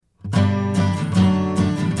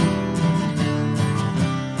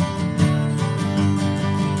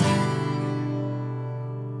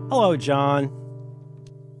Hello, John.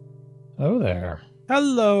 Hello there.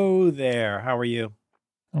 Hello there. How are you?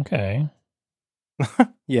 Okay.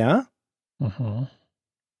 Yeah? Mm-hmm.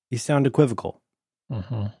 You sound equivocal.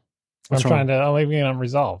 Mm-hmm. What's I'm wrong? I'm leaving it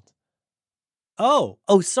unresolved. Oh,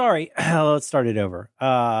 sorry. Let's start it over.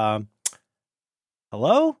 Hello?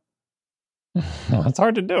 It's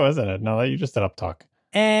hard to do, isn't it? No, that you just did up talk.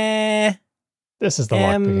 Eh. This is the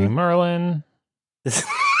Lockpicking Merlin. This is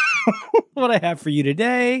what I have for you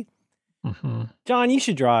today. Mm-hmm. John, you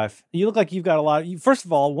should drive. You look like you've got a lot. First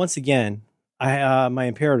of all, once again, my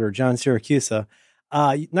imperator, John Siracusa.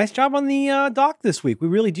 Nice job on the dock this week. We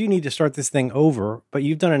really do need to start this thing over, but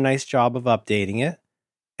you've done a nice job of updating it,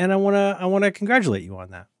 and I want to congratulate you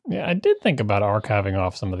on that. Yeah, I did think about archiving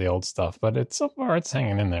off some of the old stuff, but so far it's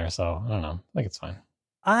hanging in there, so I don't know. I think it's fine.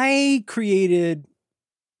 I created,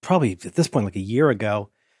 probably at this point, like a year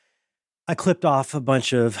ago, I clipped off a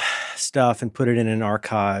bunch of stuff and put it in an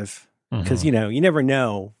archive because, you never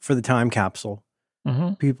know for the time capsule.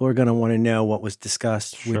 Mm-hmm. People are going to want to know what was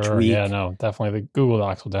discussed which Sure, week. yeah, no, definitely. The Google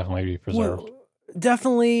Docs will definitely be preserved.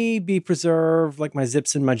 Definitely be preserved, like my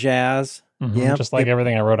zips and my jazz. Mm-hmm. Yeah, just like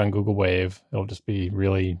everything I wrote on Google Wave. It'll just be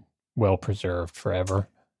really well preserved forever.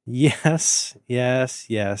 Yes.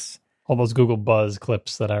 All those Google Buzz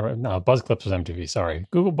clips that I wrote. No, Buzz clips was MTV. Sorry,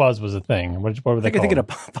 Google Buzz was a thing. What were they called? I think of a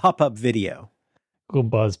pop-up video. Google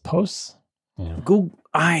Buzz posts. Yeah. Google.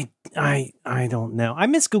 I don't know. I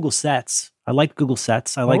miss Google Sets. I like Google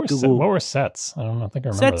Sets. I like Google. What were sets? I don't know. I think I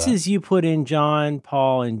remember Sets that. is you put in John,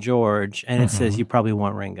 Paul, and George, and it says you probably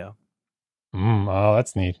want Ringo. Oh,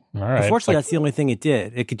 that's neat. All right. Unfortunately, that's the only thing it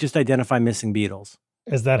did. It could just identify missing Beatles.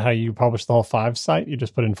 Is that how you publish the whole 5 site? You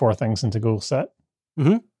just put in 4 things into Google Set?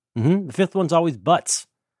 Mm-hmm. The fifth one's always butts.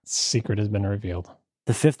 Secret has been revealed.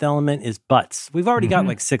 The fifth element is butts. We've already got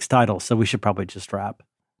like 6 titles, so we should probably just wrap.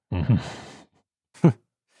 Mm-hmm.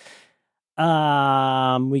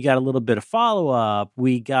 We got a little bit of follow-up.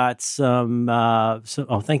 We got some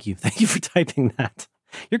thank you. Thank you for typing that.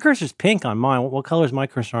 Your cursor's pink on mine. What color is my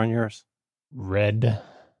cursor on yours? Red.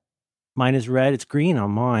 Mine is red. It's green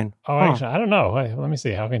on mine. Oh, actually, I don't know. Wait, let me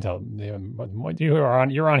see. How can I tell?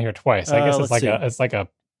 You're on here twice. I guess it's like a.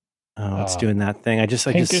 Oh, it's doing that thing.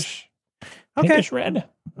 Pinkish red.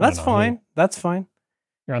 That's fine. That's fine.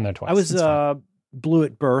 You're on there twice. I was blue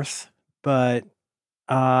at birth, but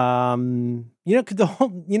could the whole,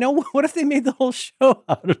 what if they made the whole show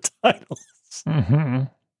out of titles? Mm-hmm.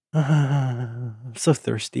 I'm so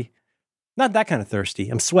thirsty. Not that kind of thirsty.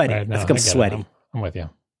 I'm sweaty. Right, no, I think I'm sweaty. I'm with you.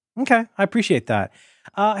 Okay. I appreciate that.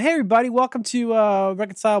 Hey, everybody. Welcome to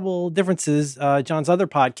Reconcilable Differences, John's other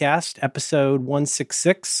podcast, episode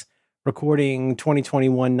 166, recording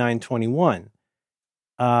 2021-9/21.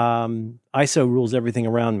 ISO rules everything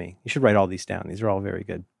around me. You should write all these down. These are all very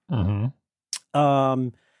good. Mm-hmm.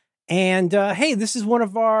 Hey, this is one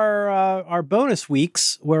of our bonus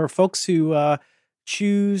weeks where folks who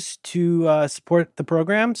choose to support the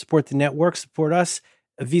program, support the network, support us,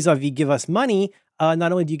 vis-a-vis give us money.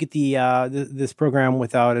 Not only do you get this program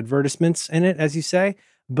without advertisements in it, as you say,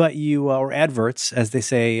 but or adverts, as they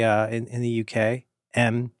say in the UK,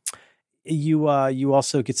 you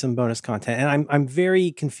also get some bonus content. And I'm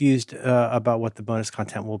very confused about what the bonus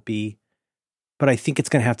content will be, but I think it's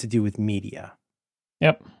going to have to do with media.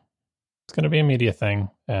 Yep. It's going to be a media thing.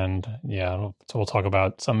 And so we'll talk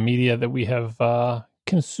about some media that we have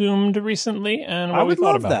consumed recently and what we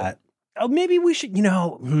thought about that. Oh, maybe we should,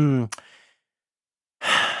 I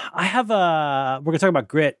have we're going to talk about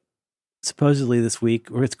Grit supposedly this week,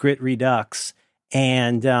 or it's Grit Redux.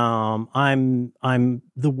 And I'm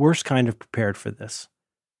the worst kind of prepared for this.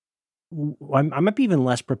 I might be even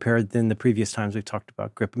less prepared than the previous times we've talked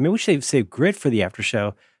about Grit. But maybe we should save Grit for the after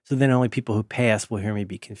show, so then only people who pay us will hear me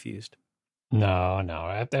be confused. No.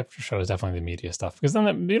 After show is definitely the media stuff, because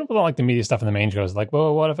then people don't like the media stuff in the main show. It's like,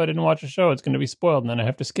 well, what if I didn't watch a show? It's going to be spoiled, and then I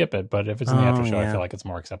have to skip it. But if it's in the after show, I feel like it's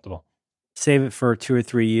more acceptable. Save it for 2 or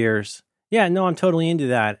 3 years. Yeah, no, I'm totally into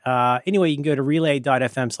that. Anyway, you can go to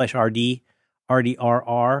relay.fm/RD.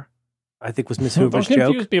 RDRR, I think was Miss Hoover's joke. Don't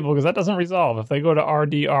confuse people, because that doesn't resolve. If they go to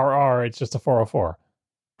RDRR, it's just a 404.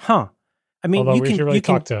 Huh. I mean, although we should really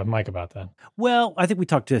talk to Mike about that. Well, I think we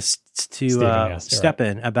talked to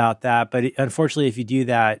Steppen about that. But unfortunately, if you do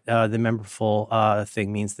that, the memberful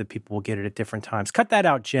thing means that people will get it at different times. Cut that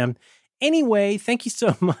out, Jim. Anyway, thank you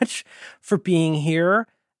so much for being here.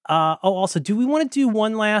 Also, do we want to do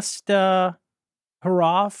one last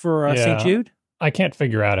hurrah for St. Jude? I can't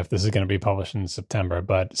figure out if this is going to be published in September,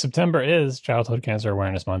 but September is Childhood Cancer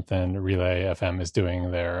Awareness Month, and Relay FM is doing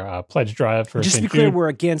their pledge drive for Just St. to be clear, Jude.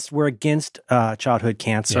 we're against childhood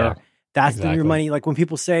cancer. That's your money. Like when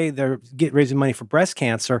people say they're raising money for breast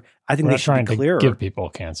cancer, I think they should be clearer. To give people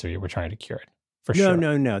cancer. We're trying to cure it for sure.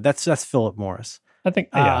 No. That's Philip Morris. I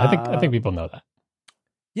think people know that.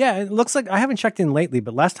 Yeah, it looks like I haven't checked in lately,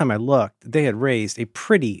 but last time I looked, they had raised a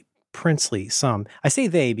pretty princely sum. I say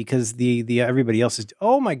they because the everybody else is.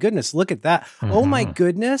 Oh my goodness, look at that! Mm-hmm. Oh my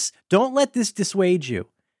goodness! Don't let this dissuade you.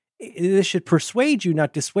 This should persuade you,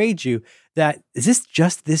 not dissuade you. That is this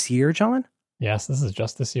just this year, John? Yes, this is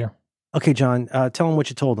just this year. Okay, John, tell them what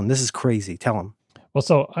you told them. This is crazy. Tell them. Well,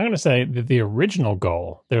 so I'm going to say that the original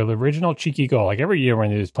goal, the original cheeky goal, like every year when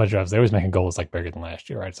they do these pledge drives, they always make a goal that's like bigger than last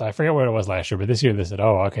year, right? So I forget what it was last year, but this year they said,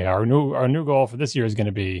 oh, okay, our new goal for this year is going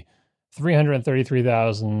to be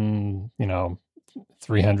 $333,000,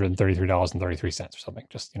 $333.33 or something.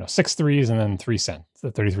 Just, 6 threes and then 3 cents,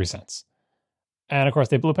 33 cents. And of course,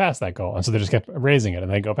 they blew past that goal. And so they just kept raising it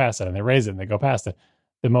and they go past it and they raise it and they go past it.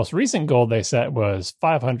 The most recent goal they set was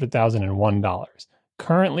 $500,001.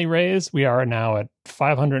 Currently raised, we are now at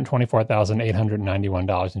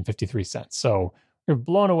 $524,891.53. So we're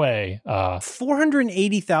blown away.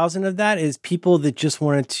 480,000 of that is people that just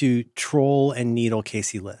wanted to troll and needle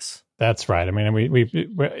Casey Liss. That's right. I mean,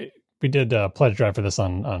 we did a pledge drive for this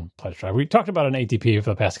on Pledge Drive. We talked about an ATP for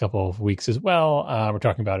the past couple of weeks as well. We're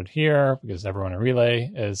talking about it here because everyone in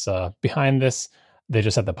Relay is behind this. They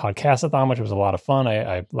just had the podcast-a-thon, which was a lot of fun.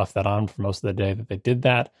 I left that on for most of the day that they did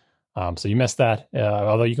that. So you missed that.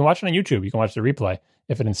 Although you can watch it on YouTube. You can watch the replay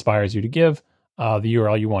if it inspires you to give. The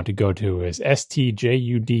URL you want to go to is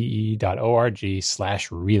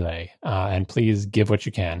stjude.org/relay. And please give what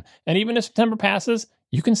you can. And even if September passes,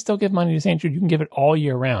 you can still give money to St. Jude. You can give it all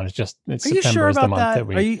year round. It's just September is the month that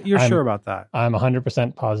we... You're sure about that? I'm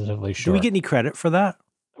 100% positively sure. Do we get any credit for that?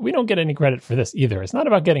 We don't get any credit for this either. It's not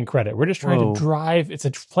about getting credit. We're just trying to drive. It's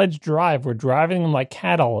a pledge drive. We're driving them like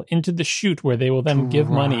cattle into the chute where they will then give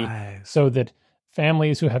money so that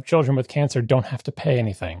families who have children with cancer don't have to pay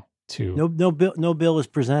anything to. No bill is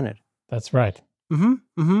presented. That's right.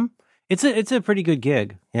 Mm-hmm. It's a pretty good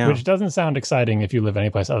gig. Yeah. Which doesn't sound exciting if you live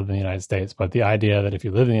anyplace other than the United States. But the idea that if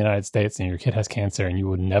you live in the United States and your kid has cancer and you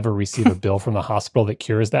would never receive a bill from the hospital that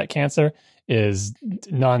cures that cancer is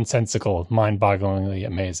nonsensical, mind-bogglingly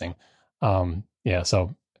amazing.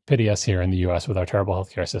 So pity us here in the U.S. with our terrible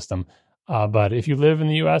healthcare system. But if you live in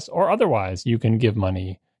the U.S. or otherwise, you can give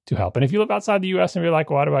money to help. And if you live outside the U.S. and you're like,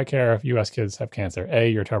 why do I care if U.S. kids have cancer? A,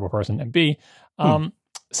 you're a terrible person. And B,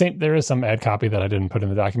 there is some ad copy that I didn't put in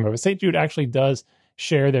the document, but St. Jude actually does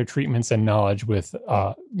share their treatments and knowledge with,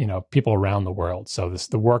 people around the world. So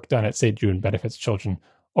the work done at St. Jude benefits children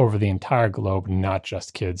over the entire globe, not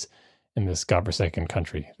just kids in this godforsaken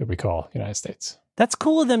country that we call United States. That's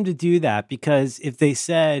cool of them to do that, because if they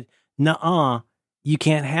said, nuh-uh, you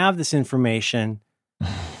can't have this information,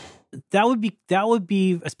 that would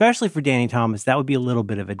be, especially for Danny Thomas, that would be a little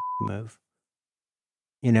bit of a move,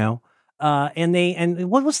 and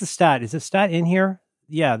what was the stat? Is the stat in here?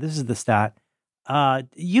 Yeah, this is the stat.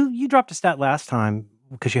 You dropped a stat last time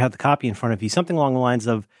because you had the copy in front of you, something along the lines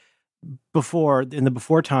of before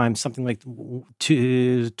time, something like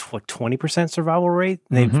 20% survival rate.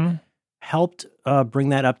 They've helped bring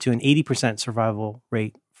that up to an 80% survival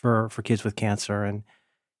rate for kids with cancer. And,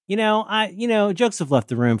 jokes have left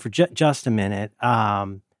the room for just a minute.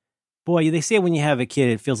 Boy, they say when you have a kid,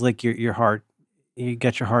 it feels like your heart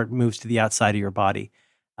moves to the outside of your body.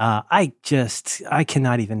 I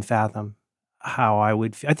cannot even fathom how I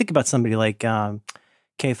would. I think about somebody like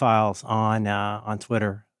K-Files on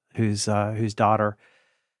Twitter, whose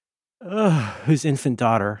infant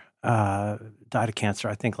daughter died of cancer,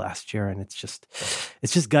 I think last year, and it's just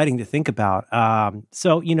gutting to think about.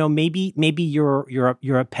 So maybe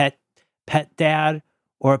you're a pet dad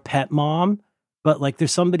or a pet mom, but like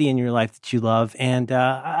there's somebody in your life that you love, and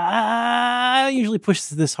I usually push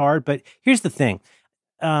this hard, but here's the thing: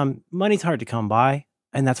 money's hard to come by,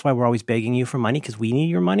 and that's why we're always begging you for money, because we need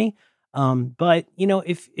your money. But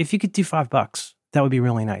if you could do $5, that would be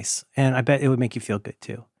really nice, and I bet it would make you feel good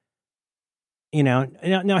too. Now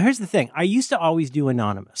here's the thing: I used to always do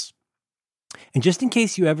anonymous, and just in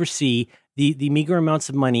case you ever see the meager amounts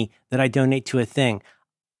of money that I donate to a thing,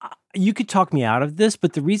 you could talk me out of this,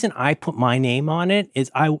 but the reason I put my name on it is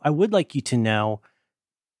I would like you to know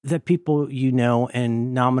that people you know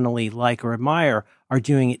and nominally like or admire are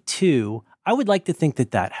doing it too. I would like to think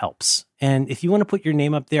that helps. And if you want to put your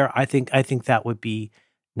name up there, I think that would be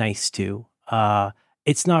nice too.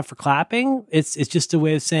 It's not for clapping. It's just a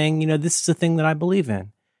way of saying, this is a thing that I believe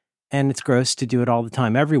in. And it's gross to do it all the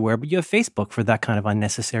time everywhere, but you have Facebook for that kind of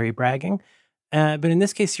unnecessary bragging. But in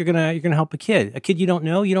this case, you're gonna help a kid you don't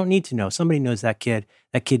know. You don't need to know. Somebody knows that kid.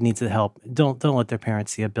 That kid needs the help. Don't let their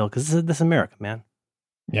parents see a bill because this is America, man.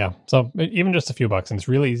 Yeah. So even just a few bucks, and it's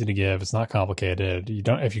really easy to give. It's not complicated.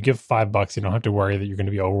 If you give $5, you don't have to worry that you're going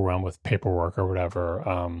to be overwhelmed with paperwork or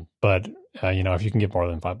whatever. But if you can give more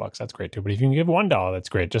than $5, that's great too. But if you can give $1, that's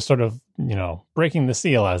great. Just sort of, breaking the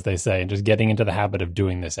seal, as they say, and just getting into the habit of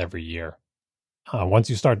doing this every year. Once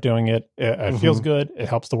you start doing it, it feels good. It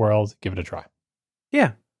helps the world. Give it a try.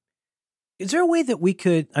 Yeah. Is there a way that we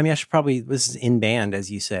could, I should probably, this is in band, as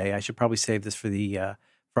you say, I should probably save this for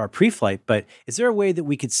for our pre-flight, but is there a way that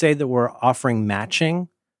we could say that we're offering matching,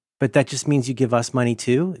 but that just means you give us money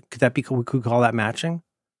too? Could that be, we could call that matching?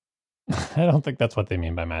 I don't think that's what they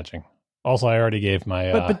mean by matching. Also, I already gave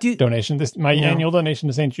my donation, annual donation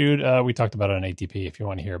to St. Jude. We talked about it on ATP if you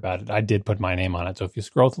want to hear about it. I did put my name on it. So if you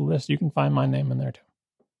scroll through the list, you can find my name in there too.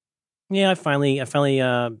 Yeah, I finally, I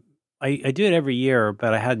do it every year,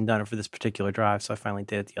 but I hadn't done it for this particular drive. So I finally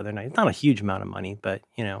did it the other night. It's not a huge amount of money, but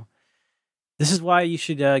this is why you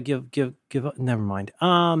should give up. Never mind.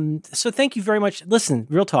 So thank you very much. Listen,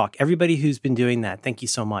 real talk. Everybody who's been doing that, thank you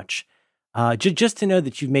so much. Just to know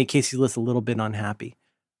that you've made Casey List a little bit unhappy.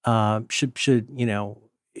 Should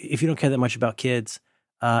if you don't care that much about kids,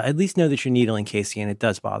 at least know that you're needling Casey, and it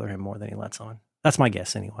does bother him more than he lets on. That's my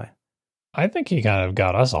guess, anyway. I think he kind of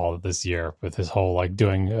got us all this year with his whole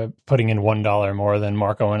putting in $1 more than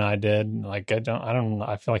Marco and I did. I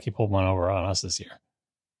feel like he pulled one over on us this year.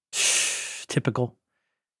 Typical.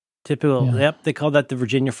 Yeah. Yep. They call that the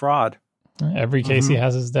Virginia fraud. Every Casey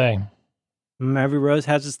has his day. Every rose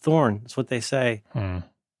has its thorn. That's what they say.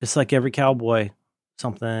 Just like every cowboy,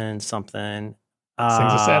 something. Sings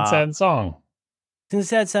a sad song.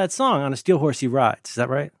 Sings a sad song. On a steel horse he rides. Is that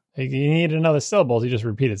right? You need another syllable. He just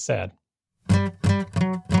repeated sad.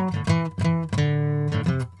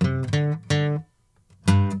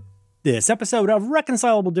 This episode of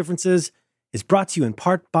Reconcilable Differences is brought to you in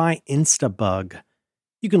part by Instabug.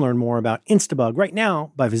 You can learn more about Instabug right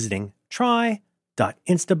now by visiting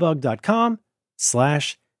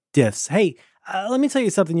try.instabug.com/diffs. Hey, let me tell you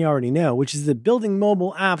something you already know, which is that building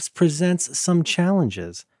mobile apps presents some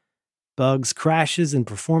challenges. Bugs, crashes, and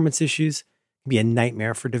performance issues can be a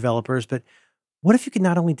nightmare for developers, but what if you could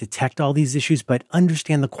not only detect all these issues, but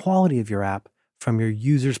understand the quality of your app from your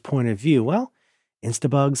user's point of view? Well,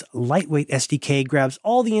 Instabug's lightweight SDK grabs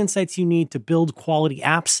all the insights you need to build quality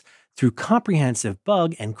apps through comprehensive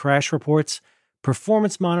bug and crash reports,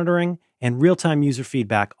 performance monitoring, and real-time user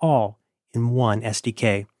feedback, all in one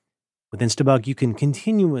SDK. With Instabug, you can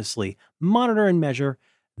continuously monitor and measure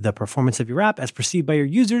the performance of your app as perceived by your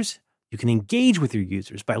users. You can engage with your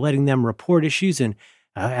users by letting them report issues and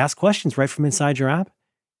ask questions right from inside your app,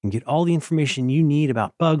 and get all the information you need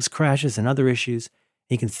about bugs, crashes, and other issues.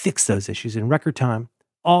 You can fix those issues in record time,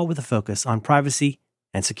 all with a focus on privacy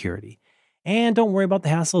and security. And don't worry about the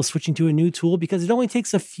hassle of switching to a new tool, because it only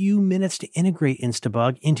takes a few minutes to integrate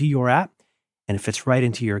Instabug into your app, and it fits right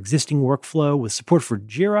into your existing workflow with support for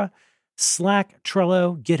Jira, Slack,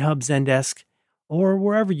 Trello, GitHub, Zendesk, or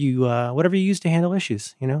whatever you use to handle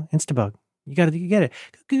issues. Instabug. You get it.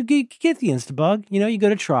 Get the Instabug. You go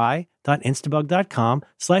to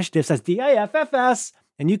try.instabug.com/diffs. That's DIFFS.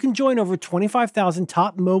 And you can join over 25,000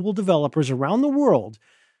 top mobile developers around the world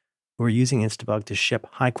who are using Instabug to ship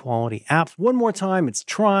high-quality apps. One more time, it's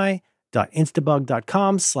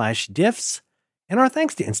try.instabug.com/diffs. And our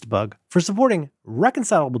thanks to Instabug for supporting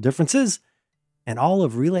Reconcilable Differences and all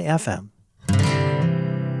of Relay FM.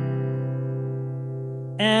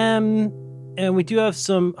 And we do have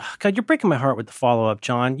some... God, you're breaking my heart with the follow-up,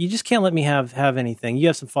 John. You just can't let me have anything. You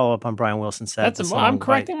have some follow-up on Brian Wilson said. I'm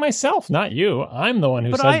correcting myself, not you. I'm the one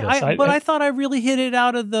who said this. I thought I really hit it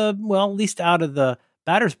out of the... Well, at least out of the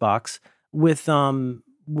batter's box with guessing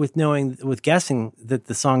that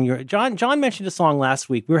the song... John mentioned a song last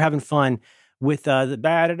week. We were having fun with the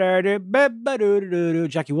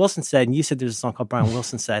Jackie Wilson said, and you said there's a song called Brian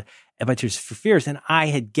Wilson said by Tears for Fears, and I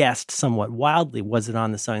had guessed somewhat wildly, was it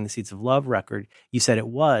on the Sowing the Seeds of Love record? You said it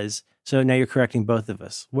was, so now you're correcting both of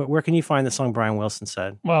us. Where can you find the song Brian Wilson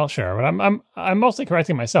said? Well, sure, but I'm mostly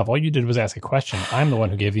correcting myself. All you did was ask a question. I'm the one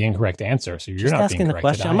who gave the incorrect answer, so you're just not being corrected. Just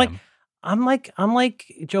asking the question. I'm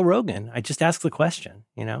like Joe Rogan. I just ask the question,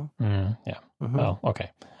 Yeah. Mm-hmm. Well,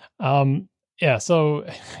 okay. Yeah. So.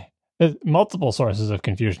 There's multiple sources of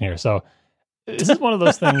confusion here. So this is one of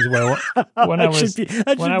those things where when I was...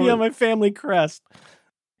 That should be on my family crest.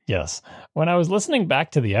 Yes. When I was listening back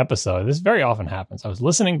to the episode, this very often happens. I was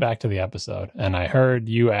listening back to the episode and I heard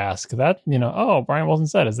you ask that, Brian Wilson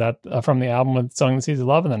said, is that from the album with Sowing the Seeds of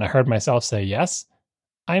Love? And then I heard myself say yes.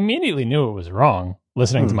 I immediately knew it was wrong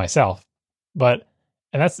listening to myself.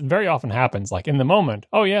 And that's very often happens. Like in the moment,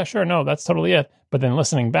 oh yeah, sure, no, that's totally it. But then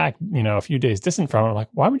listening back, a few days distant from it, I'm like,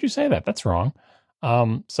 why would you say that? That's wrong.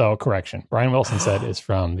 So correction. Brian Wilson said is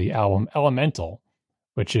from the album Elemental,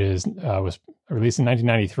 which was released in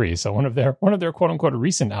 1993. So one of their quote unquote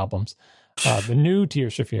recent albums, the new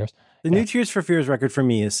Tears for Fears. The new Tears for Fears record for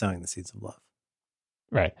me is Sowing the Seeds of Love.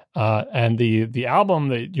 Right. And the album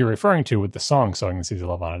that you're referring to with the song Sowing the Seeds of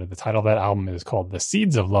Love on it, the title of that album is called The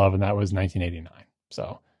Seeds of Love, and that was 1989.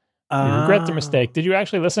 So we regret the mistake. Did you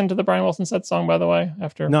actually listen to the Brian Wilson Said song, by the way,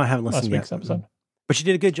 after No, I haven't listened last week's yet. episode? But you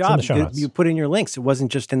did a good job. You put in your links. It wasn't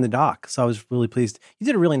just in the doc. So I was really pleased. You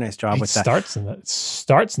did a really nice job with that. It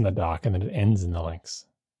starts in the doc and then it ends in the links.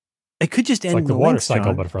 It could just end like in the water links, cycle,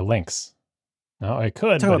 John. But for links. No, it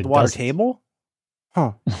could. Talking but about the water table?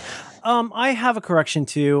 Huh. I have a correction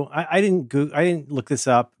too. I didn't look this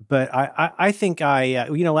up, but I think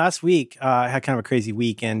last week I had kind of a crazy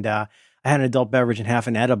week, and I had an adult beverage and half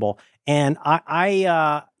an edible, and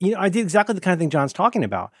I did exactly the kind of thing John's talking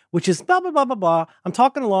about, which is blah blah blah blah blah. I'm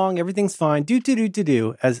talking along, everything's fine,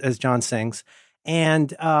 do as John sings,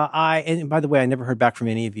 and by the way, I never heard back from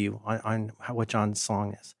any of you on what John's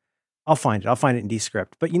song is. I'll find it in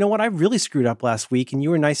Descript. But you know what? I really screwed up last week, and you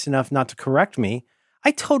were nice enough not to correct me. I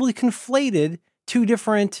totally conflated two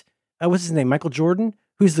different, what's his name? Michael Jordan?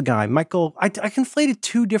 Who's the guy? Michael. I conflated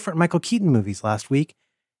two different Michael Keaton movies last week,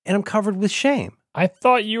 and I'm covered with shame. I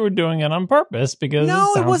thought you were doing it on purpose because it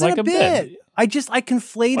sounds wasn't like a bit. I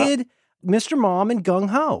conflated Mr. Mom and Gung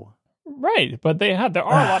Ho. Right, but there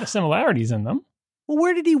are a lot of similarities in them. Well,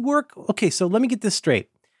 where did he work? Okay, so let me get this straight.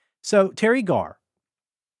 So Terry Garr,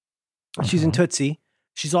 she's in Tootsie.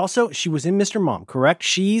 She was in Mr. Mom, correct?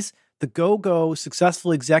 She's the go-go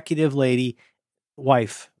successful executive lady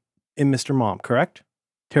wife in Mr. Mom, correct?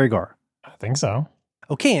 Terry Garr. I think so.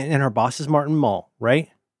 Okay, and her boss is Martin Mull, right?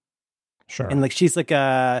 Sure. And she's like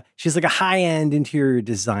a high-end interior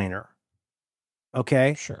designer.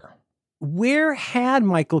 Okay? Sure. Where had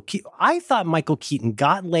Michael Keaton? I thought Michael Keaton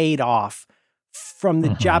got laid off from the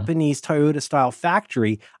Japanese Toyota-style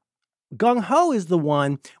factory. Gung Ho is the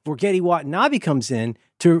one where Gedde Watanabe comes in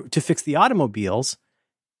to fix the automobiles.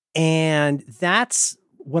 And that's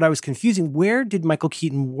what I was confusing. Where did Michael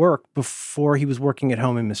Keaton work before he was working at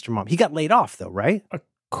home in Mr. Mom? He got laid off, though, right?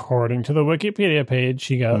 According to the Wikipedia page,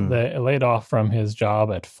 he got laid off from his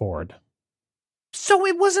job at Ford. So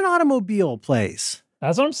it was an automobile place.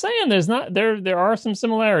 That's what I'm saying. There are some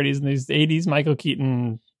similarities in these 80s Michael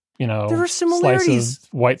Keaton, there are similarities. Slice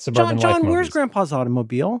of white suburban life John, where's movies. Grandpa's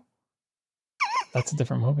automobile? That's a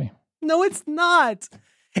different movie. No, it's not.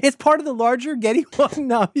 It's part of the larger Gedde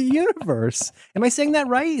Watanabe universe. Am I saying that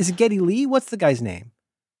right? Is it Geddy Lee? What's the guy's name?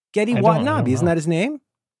 Gedde Watanabe. Isn't that his name?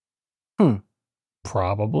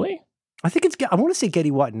 Probably. I think I want to say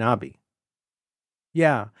Gedde Watanabe.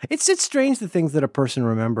 Yeah. It's strange the things that a person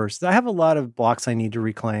remembers. I have a lot of blocks I need to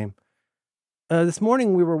reclaim. This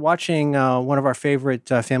morning we were watching one of our favorite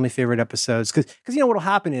family favorite episodes because what'll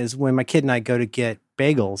happen is when my kid and I go to get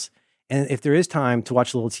bagels, and if there is time to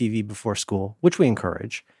watch a little TV before school, which we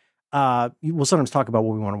encourage, we'll sometimes talk about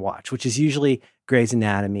what we want to watch, which is usually Grey's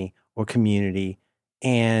Anatomy or Community.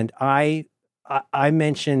 And I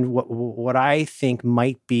mentioned what I think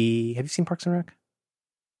might be. Have you seen Parks and Rec?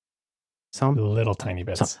 Some little tiny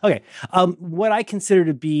bits. Okay. What I consider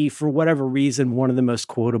to be, for whatever reason, one of the most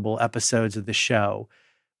quotable episodes of the show,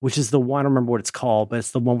 which is the one, I don't remember what it's called, but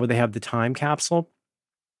it's the one where they have the time capsule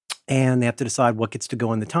and they have to decide what gets to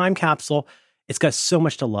go in the time capsule. It's got so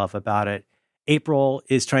much to love about it. April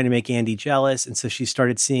is trying to make Andy jealous, and so she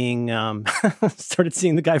started seeing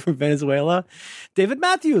the guy from Venezuela, David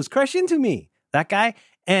Matthews, Crash Into Me, that guy.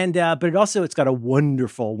 And but it's got a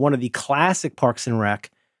wonderful, one of the classic Parks and Rec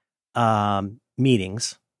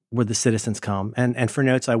meetings where the citizens come. And for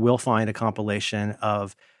notes, I will find a compilation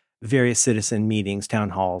of various citizen meetings,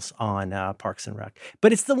 town halls on Parks and Rec.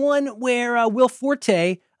 But it's the one where Will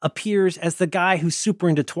Forte appears as the guy who's super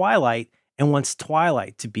into Twilight and wants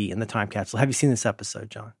Twilight to be in the time capsule. Have you seen this episode,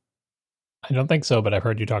 John? I don't think so, but I've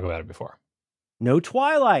heard you talk about it before. No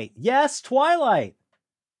Twilight. Yes, Twilight.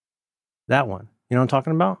 That one. You know what I'm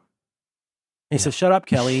talking about? And he says, "Shut up,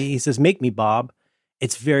 Kelly." He says, "Make me, Bob."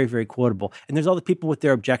 It's very, very quotable. And there's all the people with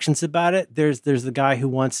their objections about it. There's the guy who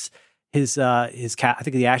wants his cat, I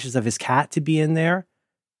think the ashes of his cat to be in there,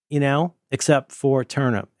 except for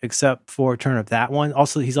turnip. That one.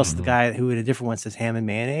 Also, he's also the guy who in a different one says ham and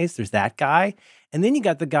mayonnaise. There's that guy. And then you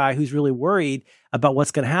got the guy who's really worried about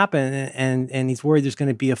what's going to happen. And he's worried there's going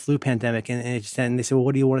to be a flu pandemic. And they say, "Well,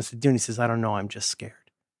 what do you want us to do?" And he says, "I don't know. I'm just scared."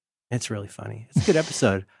 It's really funny. It's a good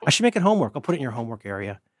episode. I should make it homework. I'll put it in your homework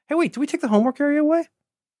area. Hey, wait, did we take the homework area away?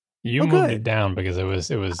 You moved it down because it was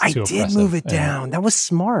too oppressive. I did move it down. That was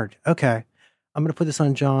smart. Okay. I'm going to put this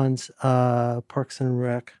on John's Parks and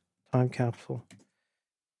Rec time capsule.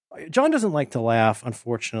 John doesn't like to laugh,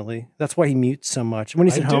 unfortunately. That's why he mutes so much. When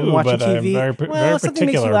he's at home watching TV, very something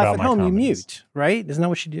makes you laugh at home, comments. You mute, right? Isn't that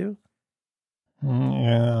what you do?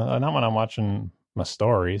 Yeah, not when I'm watching my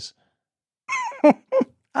stories.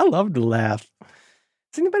 I love to laugh.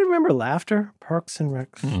 Does anybody remember laughter? Parks and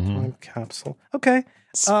Rec time capsule. Okay.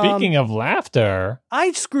 Speaking of laughter,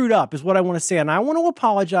 I screwed up is what I want to say. And I want to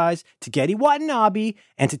apologize to Geddy Watanabe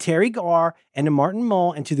and to Terry Garr and to Martin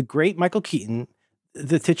Mull and to the great Michael Keaton,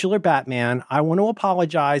 the titular Batman. I want to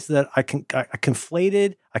apologize that I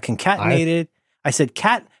conflated, I concatenated. I said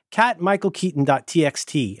cat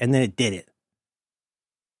michaelkeaton.txt and then it did it.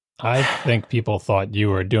 I think people thought you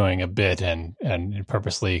were doing a bit and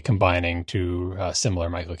purposely combining two similar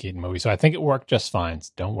Michael Keaton movies. So I think it worked just fine.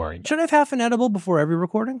 So don't worry. Should I have half an edible before every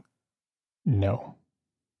recording? No.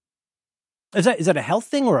 Is that a health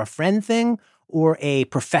thing or a friend thing or a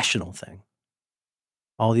professional thing?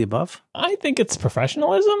 All of the above? I think it's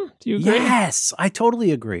professionalism. Do you agree? Yes, I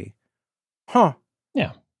totally agree. Huh.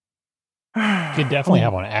 Yeah. You could definitely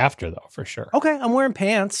have one after, though, for sure. Okay, I'm wearing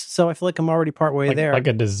pants, so I feel like I'm already partway there. Like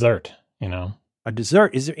a dessert, you know? A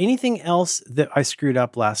dessert. Is there anything else that I screwed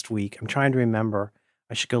up last week? I'm trying to remember.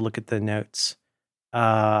 I should go look at the notes.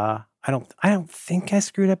 I don't think I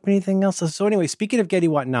screwed up anything else. So anyway, speaking of Geddy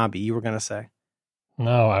Watanabe, you were going to say.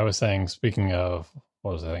 No, I was saying, speaking of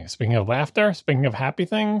laughter, speaking of happy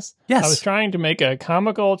things. Yes. I was trying to make a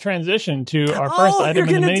comical transition to our first item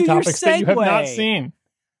in the mini topics that you have not seen.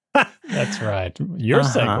 That's right. Your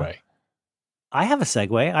segue. I have a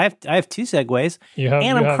segue. I have two segues.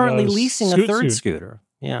 I'm currently leasing a third scooter.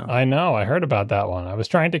 Yeah. I know. I heard about that one. I was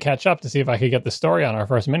trying to catch up to see if I could get the story on our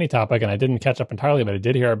first mini topic, and I didn't catch up entirely, but I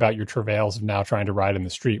did hear about your travails of now trying to ride in the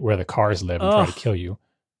street where the cars live and try to kill you.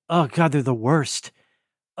 Oh God, they're the worst.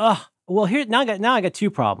 Well, here now I got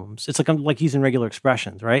two problems. It's like I'm like using regular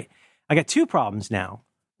expressions, right? I got two problems now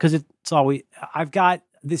because I've got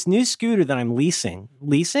this new scooter that I'm leasing.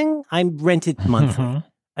 I'm rented monthly.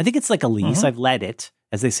 I think it's like a lease. I've let it,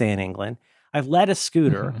 as they say in England. I've let a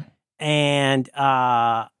scooter, and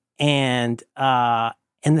the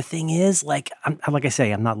thing is, like I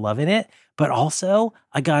say, I'm not loving it. But also,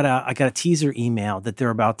 I got a teaser email that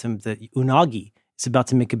Unagi is about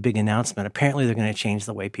to make a big announcement. Apparently, they're going to change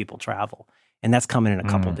the way people travel. And that's coming in a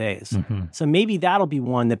couple days. So maybe that'll be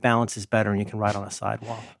one that balances better and you can ride on a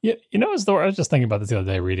sidewalk. Yeah, you know, I was just thinking about this the other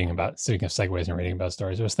day, speaking of segues and reading about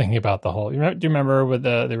stories, I was thinking about the whole, do you remember with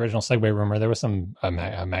the original Segway rumor, there was some a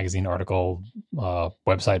magazine article,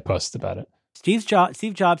 website post about it. Steve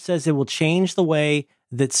Jobs says it will change the way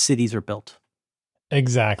that cities are built.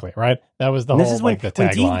 Exactly, right? That was the whole, this is when, the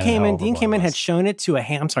tagline. Dean Kamen had shown it to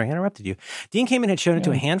I'm sorry, I interrupted you. Dean Kamen had shown it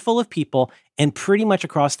to a handful of people, and pretty much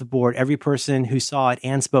across the board, every person who saw it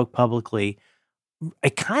and spoke publicly,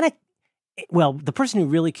 the person who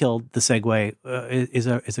really killed the Segway is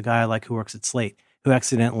a guy I like who works at Slate, who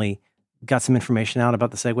accidentally got some information out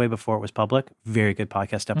about the Segway before it was public. Very good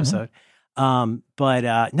podcast episode.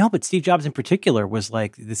 But Steve Jobs in particular was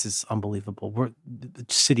like, this is unbelievable.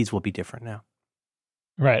 Cities will be different now.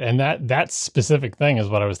 Right. And that specific thing is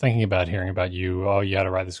what I was thinking about hearing about you. Oh, you got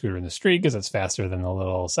to ride the scooter in the street because it's faster than the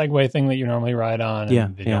little Segway thing that you normally ride on.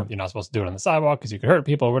 And you're not supposed to do it on the sidewalk because you could hurt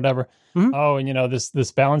people or whatever. Oh, and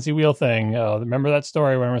this balancy wheel thing. Remember that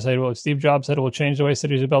story where Steve Jobs said it will change the way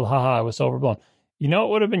cities are built. Haha, it was so overblown. You know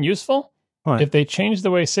what would have been useful? What? If they changed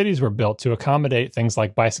the way cities were built to accommodate things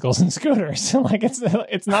like bicycles and scooters. Like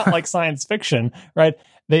it's not like science fiction, right?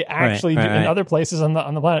 They actually in other places on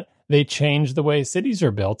the planet, they change the way cities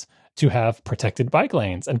are built to have protected bike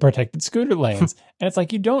lanes and protected scooter lanes. And it's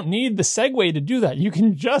like, you don't need the Segway to do that. You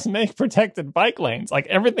can just make protected bike lanes. Like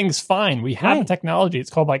everything's fine. We have technology. It's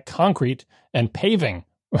called like concrete and paving.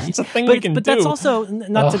 It's a thing we can do. But that's also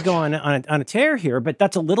not to go on a tear here, but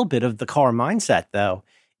that's a little bit of the car mindset though,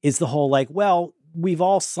 is the whole like, well, we've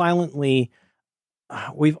all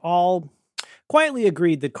quietly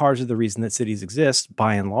agreed that cars are the reason that cities exist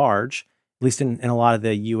by and large, at least in a lot of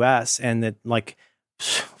the US, and that like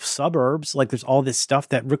suburbs, like there's all this stuff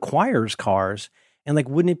that requires cars. And like,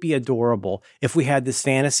 wouldn't it be adorable if we had this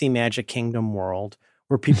fantasy Magic Kingdom world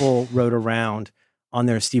where people rode around on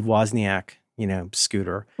their Steve Wozniak,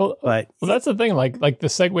 scooter? Well, that's the thing. Like the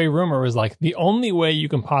Segway rumor was like, the only way you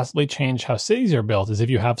can possibly change how cities are built is if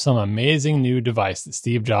you have some amazing new device that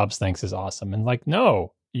Steve Jobs thinks is awesome. And like,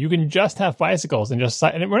 no, you can just have bicycles and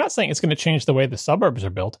we're not saying it's going to change the way the suburbs are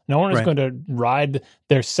built. No one is going to ride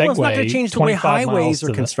their Segway. Well, it's not going to change the way highways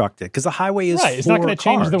are constructed, because the highway is right. It's not going to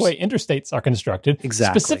change the way interstates are constructed.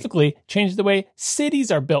 Exactly. Specifically, change the way cities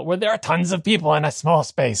are built, where there are tons of people in a small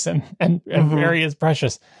space and area is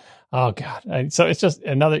precious. Oh God! So it's just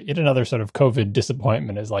another sort of COVID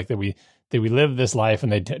disappointment is like that we live this life and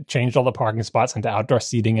they changed all the parking spots into outdoor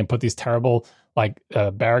seating and put these terrible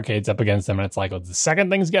barricades up against them, and it's like, oh, the second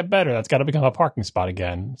things get better, that's got to become a parking spot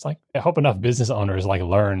again. It's like, I hope enough business owners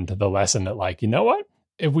learned the lesson that you know what?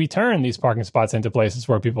 If we turn these parking spots into places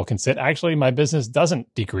where people can sit, actually my business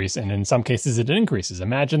doesn't decrease, and in some cases it increases.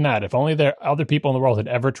 Imagine that. If only there other people in the world had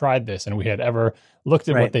ever tried this and we had ever looked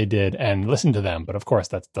at what they did and listened to them. But of course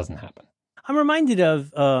that doesn't happen. I'm reminded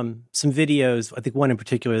of some videos, I think one in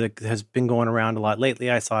particular that has been going around a lot lately.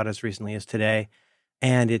 I saw it as recently as today.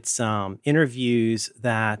 And it's interviews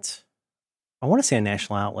that, I want to say a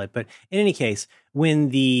national outlet, but in any case, there were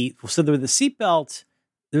the seatbelt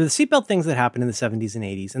things that happened in the 70s and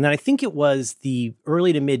 80s. And then I think it was the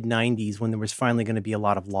early to mid 90s when there was finally going to be a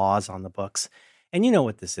lot of laws on the books. And you know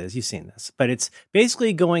what this is, you've seen this, but it's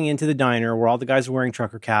basically going into the diner where all the guys are wearing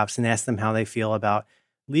trucker caps and ask them how they feel about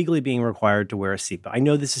legally being required to wear a seatbelt. I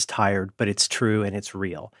know this is tired, but it's true and it's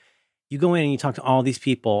real. You go in and you talk to all these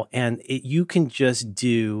people, and you can just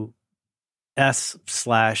do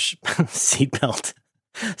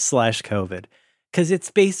S/seatbelt/COVID, because it's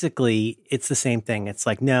the same thing. It's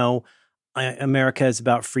like, no, America is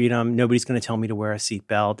about freedom. Nobody's going to tell me to wear a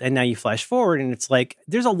seatbelt. And now you flash forward, and it's like,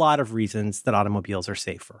 there's a lot of reasons that automobiles are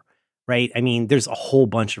safer, right? I mean, there's a whole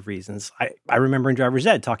bunch of reasons. I remember in Driver's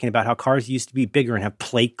Ed talking about how cars used to be bigger and have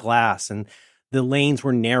plate glass, and the lanes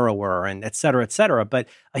were narrower, and et cetera, et cetera. But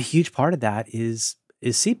a huge part of that is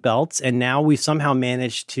seatbelts. And now we've somehow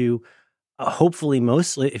managed to, hopefully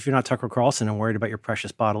mostly, if you're not Tucker Carlson and worried about your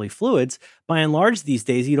precious bodily fluids, by and large these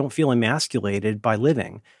days, you don't feel emasculated by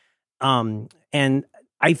living. And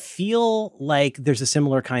I feel like there's a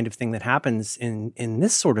similar kind of thing that happens in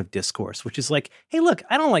this sort of discourse, which is like, hey, look,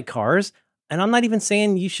 I don't like cars. And I'm not even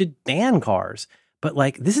saying you should ban cars. But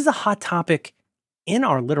this is a hot topic in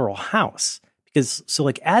our literal house. Because,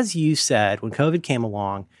 as you said, when COVID came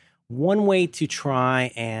along, one way to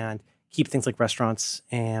try and keep things like restaurants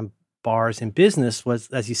and bars in business was,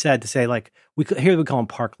 as you said, to say, we call them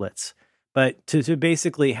parklets, but to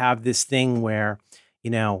basically have this thing where,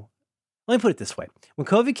 let me put it this way. When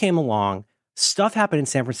COVID came along, stuff happened in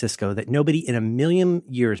San Francisco that nobody in a million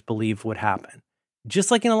years believed would happen. Just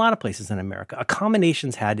like in a lot of places in America,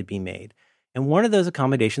 accommodations had to be made. And one of those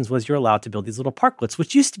accommodations was you're allowed to build these little parklets,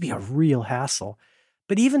 which used to be a real hassle.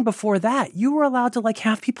 But even before that, you were allowed to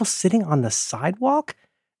have people sitting on the sidewalk.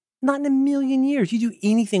 Not in a million years. You do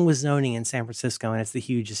anything with zoning in San Francisco, and it's the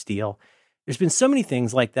hugest deal. There's been so many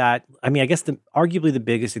things like that. I mean, I guess arguably the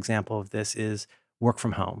biggest example of this is work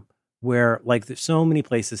from home, where there's so many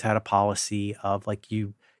places had a policy of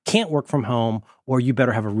you can't work from home, or you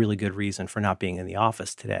better have a really good reason for not being in the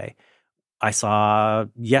office today. I saw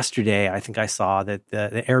yesterday, I think I saw that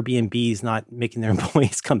the Airbnb is not making their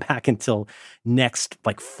employees come back until next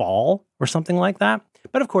fall or something like that.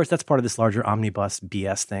 But of course, that's part of this larger omnibus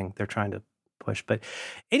BS thing they're trying to push. But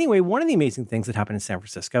anyway, one of the amazing things that happened in San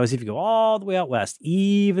Francisco is if you go all the way out west,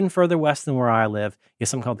 even further west than where I live, you have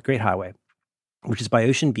something called the Great Highway, which is by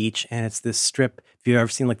Ocean Beach. And it's this strip. If you've ever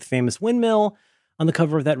seen the famous windmill on the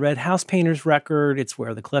cover of that Red House Painters record, it's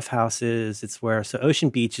where the Cliff House is. So Ocean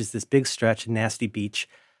Beach is this big stretch, a nasty beach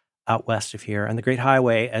out west of here. And the Great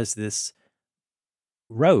Highway as this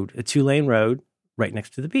road, a 2-lane road right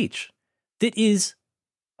next to the beach that is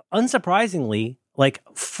unsurprisingly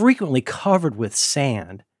frequently covered with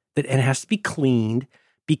sand and it has to be cleaned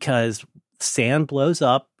because sand blows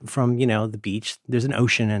up from, the beach. There's an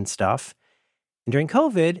ocean and stuff. And during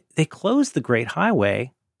COVID, they closed the Great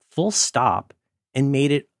Highway full stop and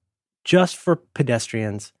made it just for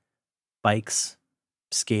pedestrians, bikes,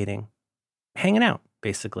 skating, hanging out,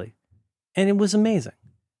 basically. And it was amazing.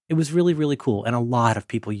 It was really, really cool. And a lot of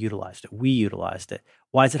people utilized it. We utilized it.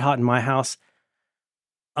 Why is it hot in my house?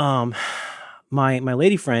 My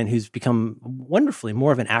lady friend, who's become wonderfully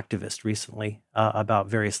more of an activist recently about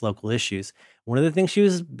various local issues, one of the things she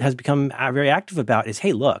has become very active about is,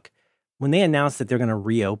 hey, look, when they announced that they're going to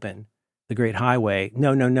reopen the Great Highway,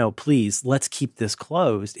 no, please, let's keep this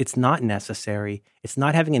closed. It's not necessary. It's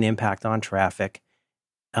not having an impact on traffic.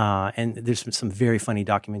 And there's some very funny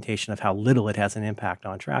documentation of how little it has an impact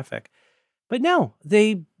on traffic. But no,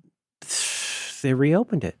 they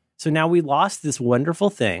reopened it. So now we lost this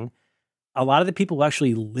wonderful thing. A lot of the people who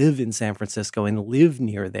actually live in San Francisco and live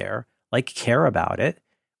near there, care about it.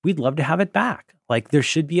 We'd love to have it back. Like there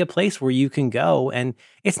should be a place where you can go, and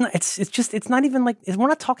it's not even like, we're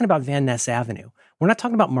not talking about Van Ness Avenue. We're not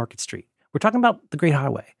talking about Market Street. We're talking about the Great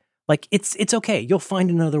Highway. Like it's okay. You'll find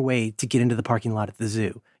another way to get into the parking lot at the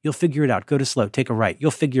zoo. You'll figure it out. Go to slow, take a right.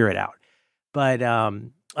 You'll figure it out. But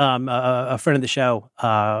a friend of the show,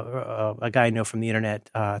 a guy I know from the internet,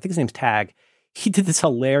 I think his name's Tag. He did this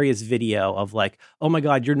hilarious video of like, oh my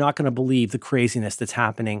God, you're not going to believe the craziness that's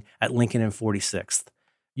happening at Lincoln and 46th.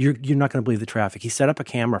 You're not going to believe the traffic. He set up a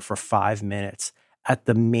camera for 5 minutes at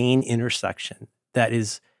the main intersection that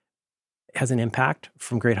has an impact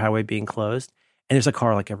from Great Highway being closed. And there's a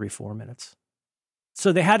car like every 4 minutes.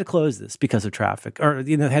 So they had to close this because of traffic, or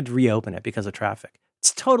they had to reopen it because of traffic.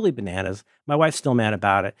 It's totally bananas. My wife's still mad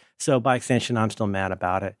about it. So by extension, I'm still mad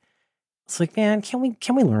about it. It's like, man, can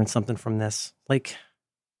we learn something from this? Like,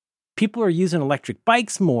 people are using electric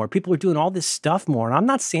bikes more. People are doing all this stuff more. And I'm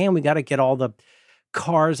not saying we got to get all the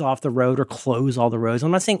cars off the road or close all the roads.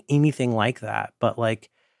 I'm not saying anything like that. But like,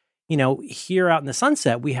 here out in the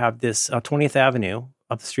Sunset, we have this 20th Avenue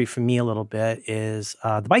up the street from me a little bit is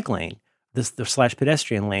the bike lane, the /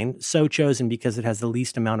 pedestrian lane, so chosen because it has the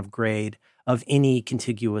least amount of grade of any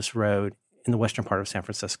contiguous road in the western part of San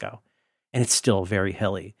Francisco. And it's still very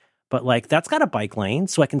hilly. But like, that's got a bike lane,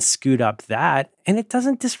 so I can scoot up that, and it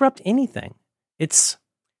doesn't disrupt anything.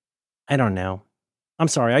 I don't know. I'm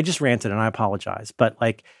sorry, I just ranted and I apologize. But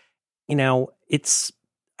like,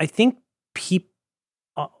 I think people,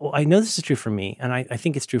 I know this is true for me, and I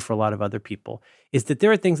think it's true for a lot of other people, is that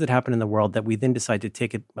there are things that happen in the world that we then decide to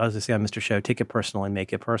take it, as I say on Mr. Show, take it personal and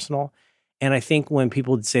make it personal. And I think when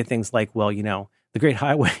people say things like, well, the Great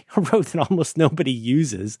Highway, a road that almost nobody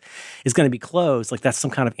uses, is going to be closed, like that's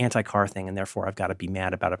some kind of anti-car thing, and therefore I've got to be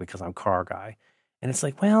mad about it because I'm a car guy. And it's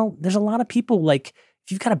like, well, there's a lot of people, like,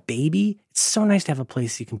 if you've got a baby, it's so nice to have a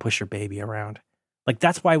place you can push your baby around. Like,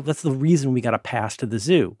 that's the reason we got to pass to the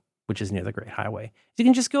zoo, which is near the Great Highway. You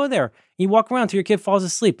can just go there. You walk around till your kid falls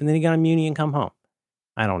asleep, and then you got a muni and come home.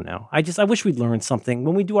 I don't know. I wish we'd learned something.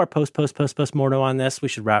 When we do our post-mortem on this, we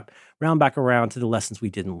should round back around to the lessons we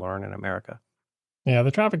didn't learn in America. Yeah,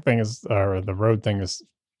 the traffic thing or the road thing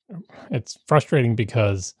it's frustrating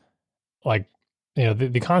because, like,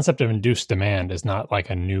 the concept of induced demand is not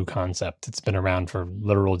like a new concept. It's been around for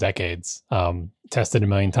literal decades, tested a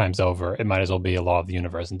million times over. It might as well be a law of the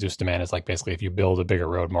universe. Induced demand is like basically if you build a bigger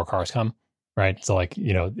road, more cars come, right? So like,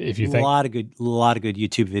 if you think a lot of good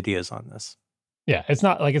YouTube videos on this. Yeah, this is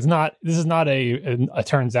not it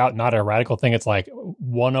turns out not a radical thing. It's like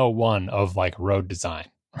 101 of like road design.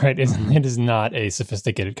 Right. It is not a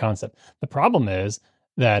sophisticated concept. The problem is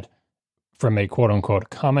that from a quote unquote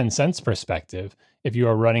common sense perspective, if you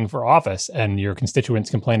are running for office and your constituents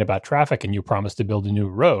complain about traffic and you promise to build a new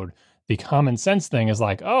road, the common sense thing is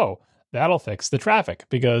like, oh, that'll fix the traffic,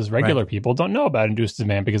 because regular people don't know about induced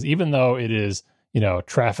demand, because even though it is,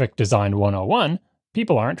 traffic design 101,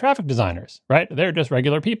 people aren't traffic designers, right? They're just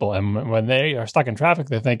regular people. And when they are stuck in traffic,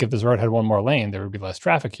 they think if this road had one more lane, there would be less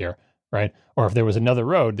traffic here. Right? Or if there was another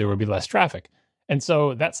road, there would be less traffic. And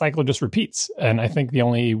so that cycle just repeats. And I think the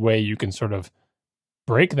only way you can sort of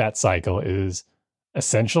break that cycle is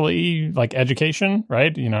essentially like education,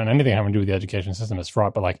 right? And anything having to do with the education system is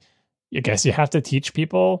fraught, but like, I guess you have to teach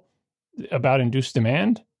people about induced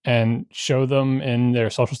demand and show them in their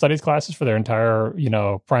social studies classes for their entire,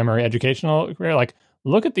 primary educational career. Like,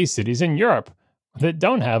 look at these cities in Europe that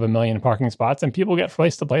don't have 1 million parking spots, and people get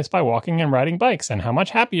place to place by walking and riding bikes, and how much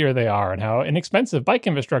happier they are, and how inexpensive bike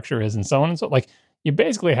infrastructure is, and so on and so. Like, you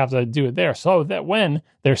basically have to do it there, so that when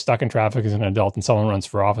they're stuck in traffic as an adult and someone runs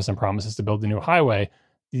for office and promises to build a new highway,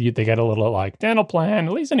 they get a little like, dental plan,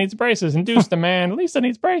 at least it needs braces, induced demand, at least it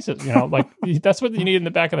needs braces. Like that's what you need in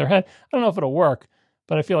the back of their head. I don't know if it'll work,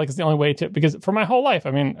 but I feel like it's the only way to, because for my whole life,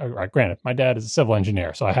 I mean, granted, my dad is a civil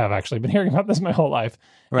engineer, so I have actually been hearing about this my whole life,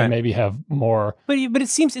 and maybe have more. But it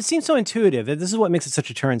seems so intuitive. This is what makes it such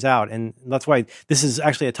a turns out, and that's why this is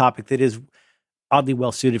actually a topic that is oddly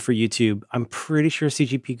well suited for YouTube. I'm pretty sure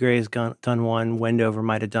CGP Grey has done one. Wendover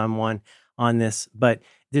might have done one on this, but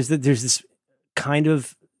there's this kind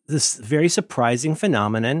of this very surprising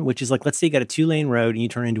phenomenon, which is like, let's say you got a 2-lane road and you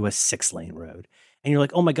turn into a 6-lane road. And you're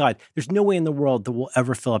like, oh my God, there's no way in the world that we'll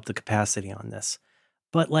ever fill up the capacity on this.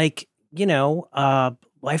 But like,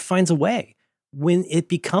 life finds a way. When it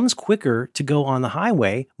becomes quicker to go on the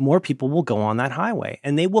highway, more people will go on that highway,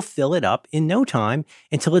 and they will fill it up in no time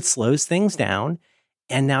until it slows things down.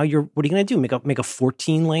 And now what are you going to do? Make a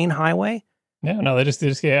 14-lane highway? Yeah, no, they just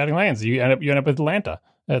keep adding lanes. You end up with Atlanta.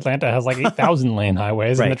 Atlanta has like 8,000 lane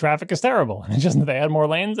highways, and the traffic is terrible. And it's just that they add more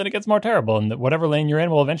lanes and it gets more terrible. And whatever lane you're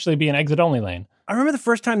in will eventually be an exit only lane. I remember the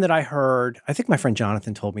first time that I heard, I think my friend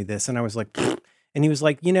Jonathan told me this, and I was like, And he was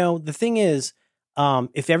like, the thing is,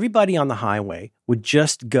 if everybody on the highway would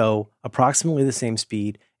just go approximately the same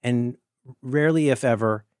speed and rarely, if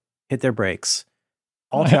ever, hit their brakes,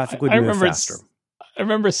 all traffic would move faster. I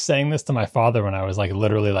remember saying this to my father when I was like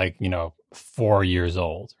literally like, 4 years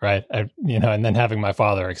old, right? And then having my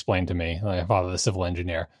father explain to me, my father, the civil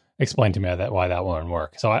engineer, explain to me why that wouldn't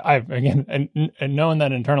work. So I again, and knowing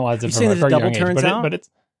that internalized it from a very young age, but it's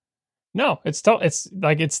no, it's the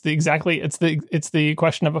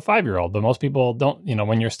question of a 5-year-old. But most people don't,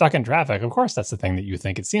 when you're stuck in traffic, of course, that's the thing that you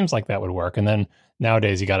think. It seems like that would work. And then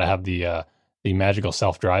nowadays you got to have the magical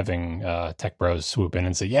self-driving tech bros swoop in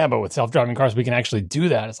and say, yeah, but with self-driving cars, we can actually do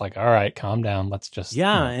that. It's like, all right, calm down. Let's just.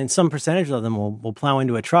 Yeah. And some percentage of them will plow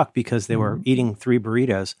into a truck because they were eating 3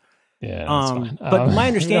 burritos. Yeah, that's fine. But my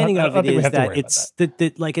understanding of it is that it's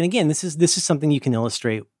that like, and again, this is something you can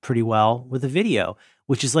illustrate pretty well with a video,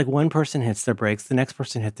 which is like one person hits their brakes, the next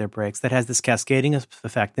person hit their brakes. That has this cascading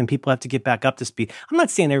effect. Then people have to get back up to speed. I'm not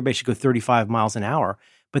saying everybody should go 35 miles an hour,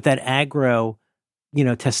 but that aggro,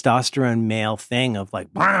 testosterone male thing of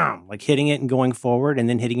like, bam, like hitting it and going forward and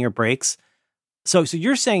then hitting your brakes. So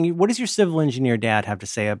you're saying, what does your civil engineer dad have to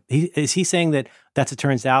say? Is he saying that it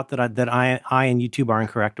turns out that I and YouTube are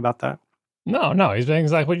incorrect about that? No, he's saying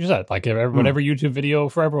exactly what you said. Like whatever YouTube video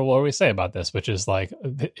forever will always say about this, which is like,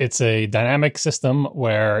 it's a dynamic system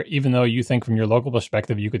where even though you think from your local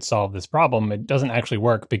perspective you could solve this problem, it doesn't actually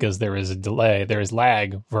work because there is a delay, there is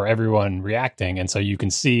lag for everyone reacting. And so you can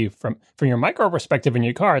see from your micro perspective in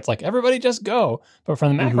your car, it's like everybody just go. But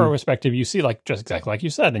from the macro perspective, you see like just exactly like you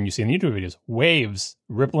said, and you see in YouTube videos, waves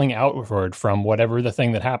rippling outward from whatever the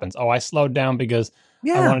thing that happens. Oh, I slowed down because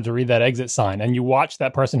I wanted to read that exit sign. And you watch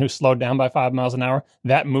that person who slowed down by 5 miles an hour,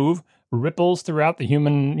 that move ripples throughout the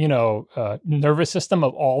human, nervous system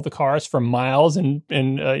of all the cars for miles and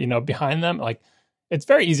behind them. Like, it's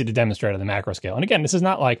very easy to demonstrate on the macro scale. And again, this is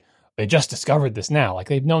not like they just discovered this now. Like,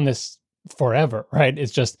 they've known this forever, right?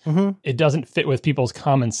 It's just, it doesn't fit with people's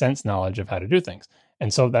common sense knowledge of how to do things.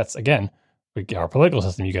 And so that's, again, our political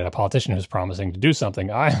system. You get a politician who's promising to do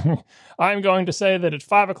something. I'm going to say that at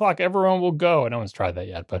 5 o'clock everyone will go. No one's tried that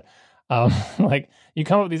yet, but like, you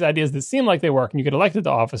come up with these ideas that seem like they work, and you get elected to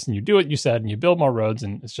office, and you do what you said, and you build more roads,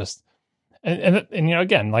 and it's just, and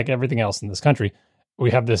again, like everything else in this country,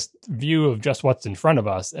 we have this view of just what's in front of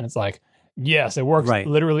us, and it's like, yes, it works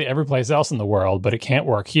literally every place else in the world, but it can't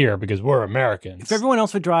work here because we're Americans. If everyone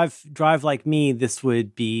else would drive like me, this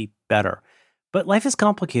would be better. But life is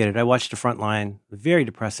complicated. I watched a very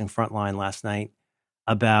depressing Frontline last night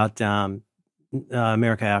about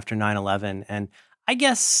America after 9/11. And I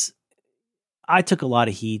guess I took a lot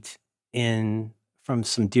of heat from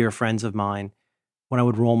some dear friends of mine when I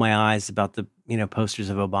would roll my eyes about the posters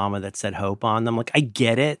of Obama that said hope on them. Like, I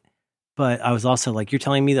get it, but I was also like, you're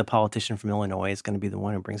telling me the politician from Illinois is going to be the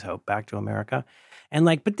one who brings hope back to America? And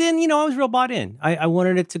like, but then I was real bought in. I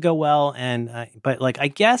wanted it to go well, but like, I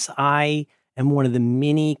guess I am one of the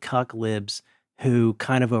mini cuck libs who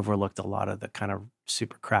kind of overlooked a lot of the kind of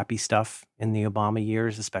super crappy stuff in the Obama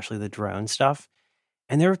years, especially the drone stuff.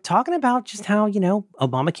 And they're talking about just how,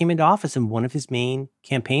 Obama came into office and one of his main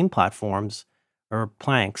campaign platforms or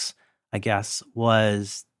planks, I guess,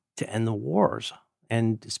 was to end the wars,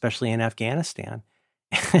 and especially in Afghanistan.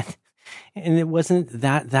 And it wasn't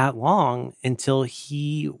that long until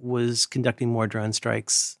he was conducting more drone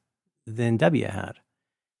strikes than W had.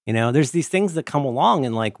 There's these things that come along,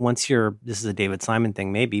 and like, this is a David Simon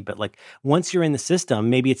thing maybe, but like, once you're in the system,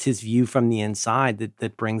 maybe it's his view from the inside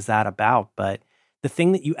that brings that about. But the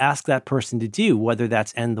thing that you ask that person to do, whether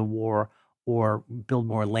that's end the war or build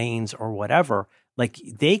more lanes or whatever, like,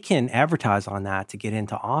 they can advertise on that to get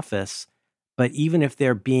into office. But even if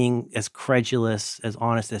they're being as credulous, as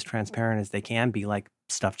honest, as transparent as they can be, like,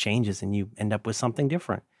 stuff changes and you end up with something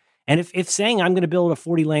different. And if saying I'm going to build a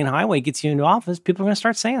 40-lane highway gets you into office, people are going to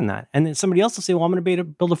start saying that. And then somebody else will say, well, I'm going to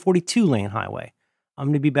build a 42-lane highway. I'm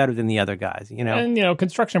going to be better than the other guys, And,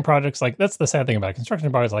 construction projects, like, that's the sad thing about it. Construction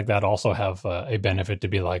projects like that also have a benefit to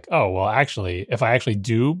be like, oh, well, actually, if I actually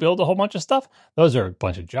do build a whole bunch of stuff, those are a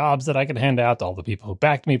bunch of jobs that I can hand out to all the people who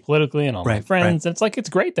backed me politically and all my friends. And it's like, it's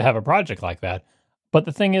great to have a project like that. But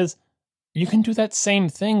the thing is, you can do that same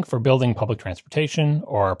thing for building public transportation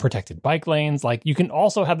or protected bike lanes. Like, you can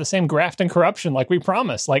also have the same graft and corruption like we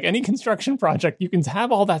promised. Like, any construction project, you can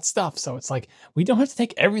have all that stuff. So it's like, we don't have to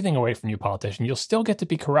take everything away from you, politician. You'll still get to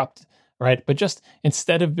be corrupt, right? But just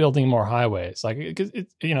instead of building more highways, like, the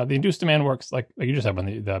induced demand works like you just said, when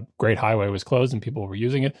the Great Highway was closed and people were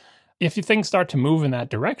using it. If things start to move in that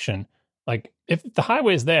direction, Like if the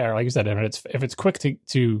highway is there, like you said, if it's quick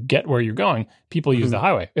to get where you're going, people use the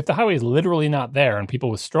highway. If the highway is literally not there and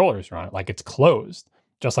people with strollers are on it, like it's closed,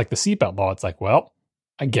 just like the seatbelt law, it's like, well,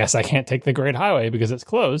 I guess I can't take the Great Highway because it's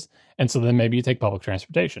closed. And so then maybe you take public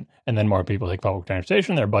transportation, and then more people take public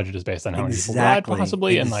transportation. Their budget is based on how many people ride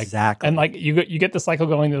possibly. And like you get the cycle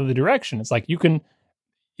going the other direction. It's like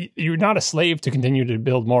you're not a slave to continue to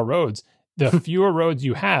build more roads. The fewer roads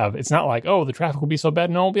you have, it's not like, oh, the traffic will be so bad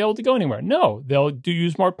no one will be able to go anywhere. No, they'll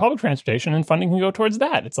use more public transportation and funding can go towards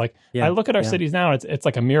that. It's like, I look at our cities now, it's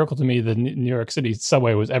like a miracle to me that New York City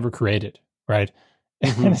subway was ever created, right?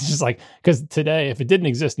 And it's just like, because today, if it didn't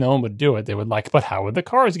exist, no one would do it. They would like, but how would the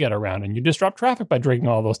cars get around? And you disrupt traffic by digging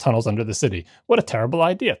all those tunnels under the city. What a terrible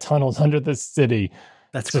idea. Tunnels under the city.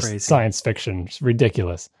 That's just crazy. Science fiction. It's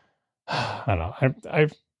ridiculous. I don't know.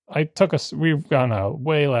 We've gone a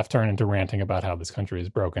way left turn into ranting about how this country is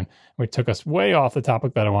broken. We took us way off the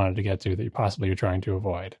topic that I wanted to get to that you're trying to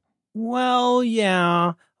avoid. Well,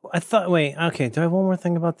 yeah. Okay. Do I have one more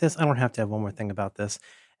thing about this? I don't have to have one more thing about this.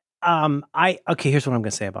 Here's what I'm going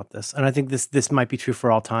to say about this. And I think this might be true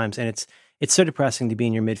for all times. And it's so depressing to be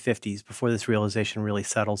in your mid 50s before this realization really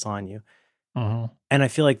settles on you. And I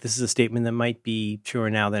feel like this is a statement that might be truer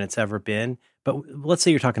now than it's ever been. But let's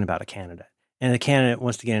say you're talking about a candidate, and the candidate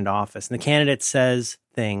wants to get into office, and the candidate says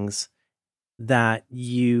things that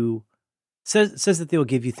says that they will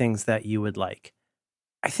give you things that you would like.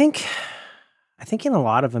 I think in a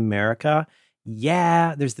lot of America,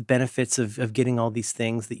 there's the benefits of getting all these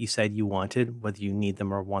things that you said you wanted, whether you need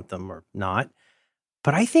them or want them or not.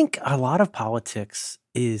 But I think a lot of politics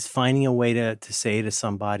is finding a way to say to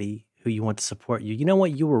somebody who you want to support you, you know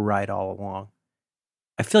what, you were right all along.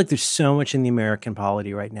 I feel like there's so much in the American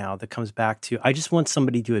polity right now that comes back to, I just want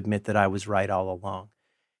somebody to admit that I was right all along.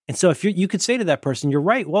 And so if you could say to that person, you're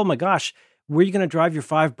right. Well, my gosh, where are you going to drive your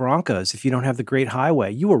 5 Broncos if you don't have the Great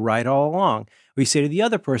Highway? You were right all along. Or you say to the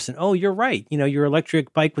other person, oh, you're right. You know, your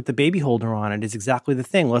electric bike with the baby holder on it is exactly the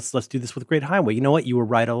thing. Let's do this with Great Highway. You know what? You were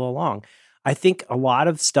right all along. I think a lot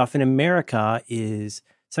of stuff in America is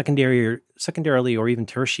secondarily or even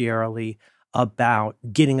tertiarily about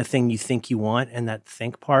getting a thing you think you want, and that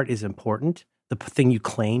think part is important. The thing you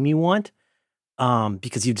claim you want,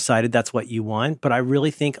 because you've decided that's what you want. But I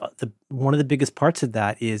really think one of the biggest parts of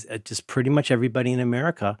that is just pretty much everybody in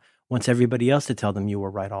America wants everybody else to tell them you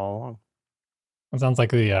were right all along. It sounds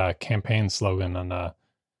like the campaign slogan on a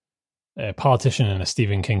politician in a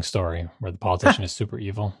Stephen King story where the politician is super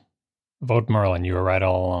evil. Vote Merlin, you were right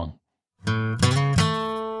all along.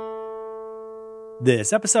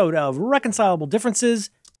 This episode of Reconcilable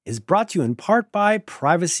Differences is brought to you in part by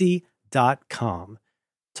Privacy.com.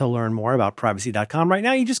 To learn more about Privacy.com right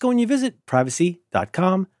now, you just go and you visit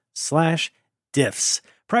Privacy.com/diffs.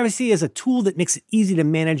 Privacy is a tool that makes it easy to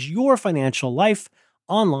manage your financial life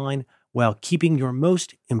online while keeping your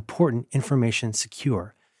most important information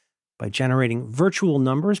secure. By generating virtual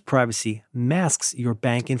numbers, Privacy masks your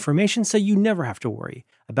bank information so you never have to worry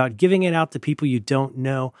about giving it out to people you don't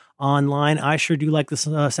know online. I sure do like the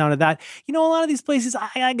sound of that. You know, a lot of these places,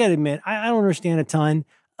 I got to admit, I don't understand a ton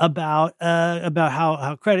about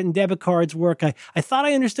how credit and debit cards work. I thought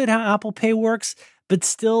I understood how Apple Pay works, but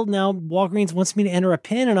still now Walgreens wants me to enter a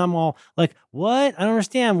PIN and I'm all like, what? I don't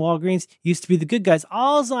understand. Walgreens used to be the good guys.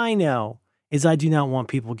 All I know is I do not want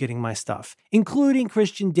people getting my stuff, including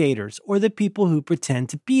Christian daters or the people who pretend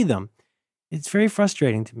to be them. It's very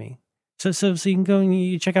frustrating to me. So you can go and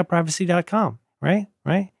you check out Privacy.com, right?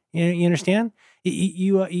 You understand?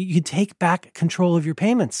 You take back control of your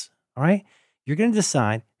payments, all right? You're going to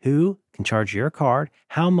decide who can charge your card,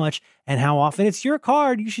 how much, and how often. It's your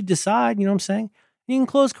card. You should decide, you know what I'm saying? You can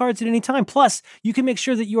close cards at any time. Plus, you can make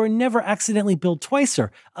sure that you are never accidentally billed twice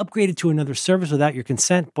or upgraded to another service without your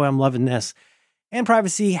consent. Boy, I'm loving this. And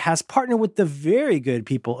Privacy has partnered with the very good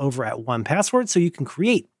people over at 1Password, so you can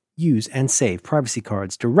create, use, and save privacy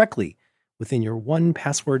cards directly within your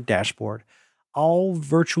 1Password dashboard. All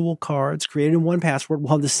virtual cards created in 1Password will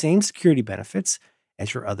have the same security benefits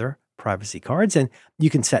as your other privacy cards, and you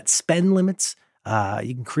can set spend limits.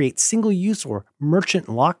 You can create single-use or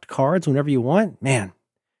merchant-locked cards whenever you want. Man,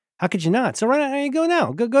 how could you not? So right now, you go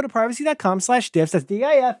now. Go to privacy.com/diffs. That's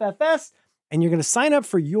DIFFS, and you're going to sign up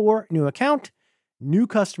for your new account. New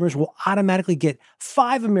customers will automatically get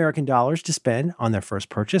 $5 American to spend on their first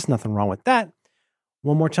purchase. Nothing wrong with that.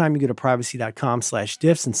 One more time, you go to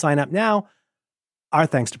privacy.com/diffs and sign up now. Our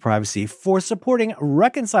thanks to Privacy for supporting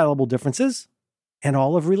Reconcilable Differences and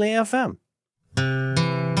all of Relay FM.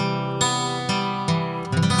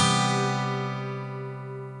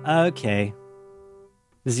 Okay.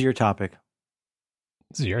 This is your topic.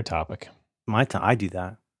 This is your topic. I do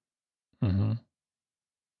that. Mm-hmm.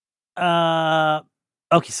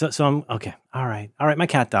 Okay, so I'm okay. All right. My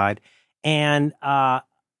cat died, and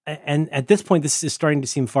at this point, this is starting to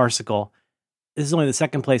seem farcical. This is only the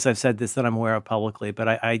second place I've said this that I'm aware of publicly, but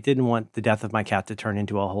I didn't want the death of my cat to turn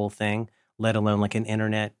into a whole thing, let alone like an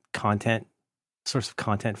internet content source of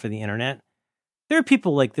content for the internet. There are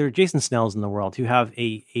people like there are Jason Snells in the world who have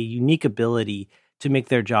a unique ability to make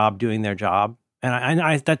their job doing their job. And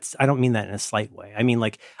I don't mean that in a slight way. I mean,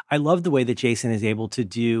 like, I love the way that Jason is able to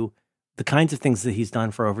do the kinds of things that he's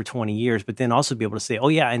done for over 20 years, but then also be able to say, oh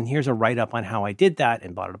yeah, and here's a write-up on how I did that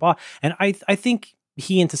and blah, blah, blah. And I think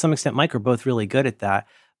he and to some extent Mike are both really good at that.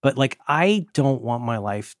 But like, I don't want my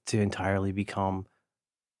life to entirely become,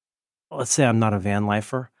 let's say I'm not a van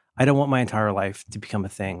lifer. I don't want my entire life to become a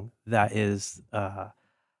thing that is a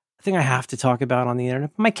thing I have to talk about on the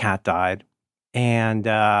internet. My cat died, and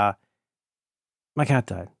my cat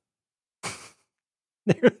died.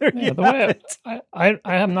 The way I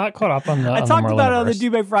have not caught up on the. I talked about it on the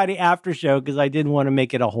Do by Friday after show because I didn't want to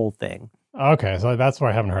make it a whole thing. Okay, so that's why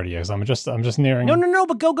I haven't heard of you. So I'm just nearing. No,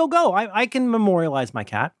 but go. I can memorialize my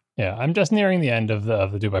cat. Yeah, I'm just nearing the end of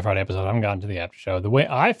the Do by Friday episode. I haven't gotten to the after show. The way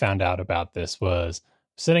I found out about this was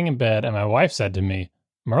sitting in bed, and my wife said to me,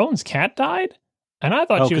 "Merlin's cat died," and I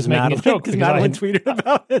thought she was making a joke because Madeline tweeted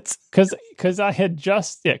about it. Because I had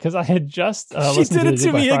just listened to the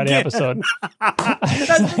Do by Friday episode.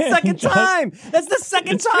 That's the second time. That's the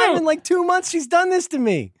second time in like 2 months she's done this to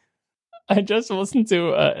me. I just listened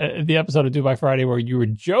to the episode of Do by Friday where you were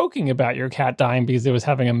joking about your cat dying because it was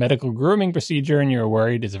having a medical grooming procedure and you were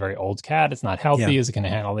worried it's a very old cat. It's not healthy. Is it going to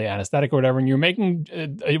handle the anesthetic or whatever? And you were making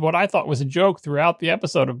what I thought was a joke throughout the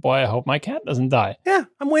episode of, boy, I hope my cat doesn't die. Yeah,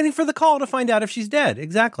 I'm waiting for the call to find out if she's dead.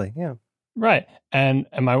 Exactly, yeah. Right. And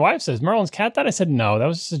my wife says, Merlin's cat died? I said, no, that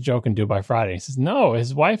was just a joke in Do by Friday. He says, no,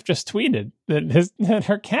 his wife just tweeted that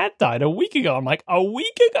her cat died a week ago. I'm like, a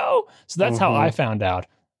week ago? So that's how I found out.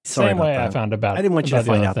 Same way I found about. I didn't want you to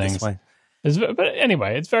find out things. This way. But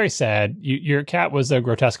anyway, it's very sad. Your cat was a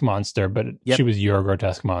grotesque monster, but she was your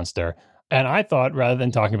grotesque monster. And I thought, rather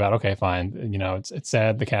than talking about, okay, fine, it's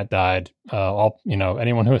sad the cat died.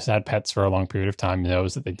 Anyone who has had pets for a long period of time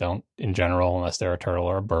knows that they don't, in general, unless they're a turtle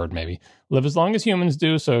or a bird, maybe live as long as humans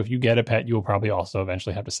do. So if you get a pet, you will probably also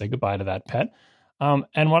eventually have to say goodbye to that pet.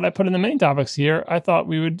 And what I put in the mini topics here, I thought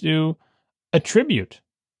we would do a tribute.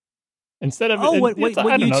 Instead of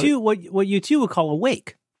what you two would call a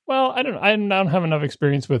wake. Well, I don't have enough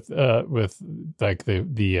experience with like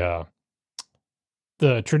the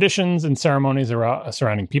traditions and ceremonies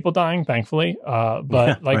surrounding people dying, thankfully.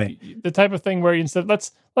 But the type of thing where instead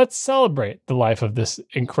let's celebrate the life of this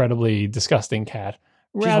incredibly disgusting cat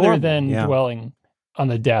rather than dwelling on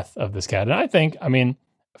the death of this cat. And I think,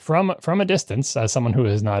 from a distance, as someone who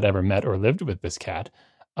has not ever met or lived with this cat,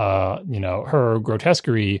 her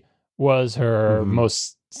grotesquerie was her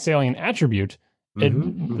most salient attribute. It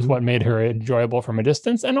was what made her enjoyable from a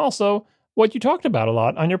distance, and also what you talked about a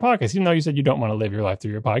lot on your podcast, even though you said you don't want to live your life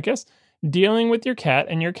through your podcast. Dealing with your cat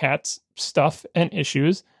and your cat's stuff and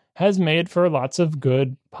issues has made for lots of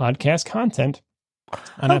good podcast content.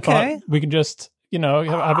 And I thought we could just,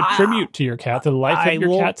 have a tribute to your cat, to the life of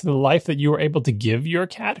your cat, to the life that you were able to give your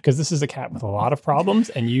cat, because this is a cat with a lot of problems,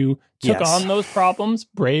 and you took on those problems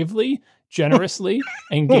bravely, generously,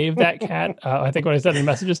 and gave that cat, I think what I said in the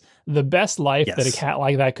messages, the best life that a cat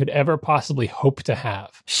like that could ever possibly hope to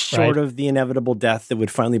have. Short of the inevitable death that would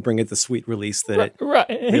finally bring it the sweet release that it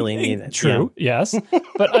really needed. True, yes.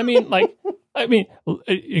 But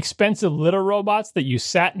expensive little robots that you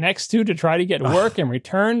sat next to try to get work and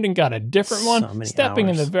returned and got a different one, stepping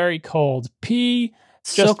in the very cold pee,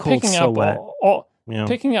 just picking up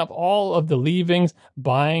picking up all of the leavings,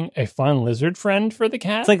 buying a fun lizard friend for the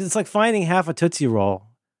cat. It's like finding half a Tootsie Roll.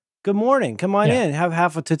 Good morning. Come on in. Have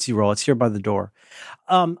half a Tootsie Roll. It's here by the door.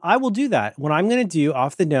 I will do that. What I'm going to do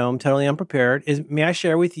off the dome, totally unprepared, is may I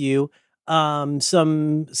share with you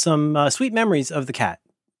some sweet memories of the cat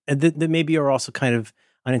that maybe are also kind of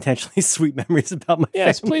unintentionally sweet memories about my family.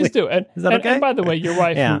 Yes, please do. And, is that okay? And by the way, your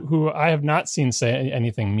wife, who I have not seen say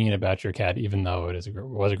anything mean about your cat, even though it was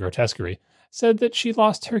a grotesquerie, said that she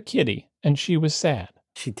lost her kitty and she was sad.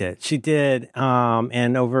 She did.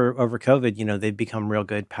 And over COVID, they've become real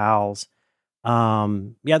good pals.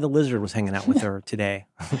 The lizard was hanging out with her today.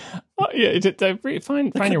 Find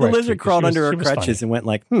your wife. The lizard crawled under her crutches and went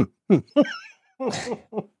like, No,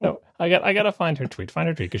 I got to find her tweet. Find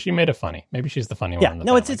her tweet because she made it funny. Maybe she's the funny one.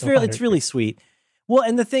 No, it's really sweet. Well,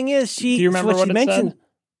 and the thing is, do you remember what she mentioned? Said?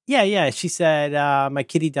 Yeah. She said, my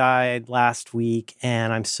kitty died last week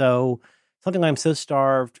and I'm so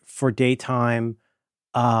starved for daytime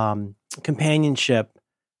companionship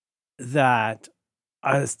that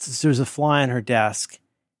there's a fly on her desk,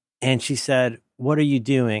 and she said, "What are you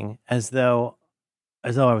doing?" As though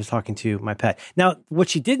I was talking to my pet. Now, what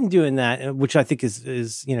she didn't do in that, which I think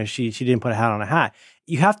is she didn't put a hat on a hat.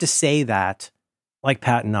 You have to say that like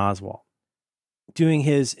Patton Oswalt doing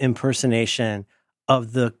his impersonation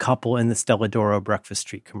of the couple in the Stella D'Oro Breakfast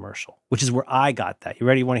Street commercial, which is where I got that. You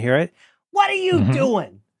ready? You want to hear it? What are you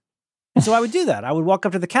doing? And so I would do that. I would walk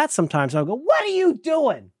up to the cat sometimes and I would go, "What are you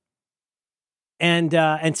doing?"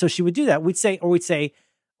 And so she would do that. We'd say, so we say,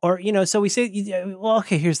 well,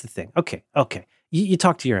 okay, here's the thing. Okay. You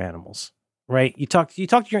talk to your animals, right? You talk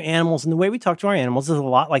to your animals, and the way we talk to our animals is a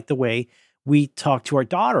lot like the way we talked to our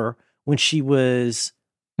daughter when she was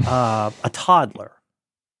a toddler.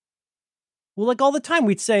 Well, like all the time,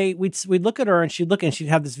 we'd look at her and she'd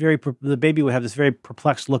have the baby would have this very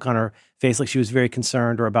perplexed look on her face, like she was very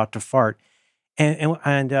concerned or about to fart. And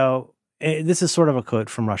this is sort of a quote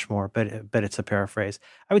from Rushmore, but it's a paraphrase.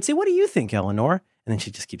 I would say, "What do you think, Eleanor?" And then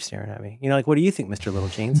she'd just keep staring at me. Like, "What do you think, Mr. Little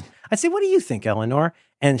Jeans?" I'd say, "What do you think, Eleanor?"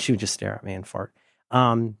 And she would just stare at me and fart.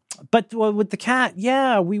 But with the cat,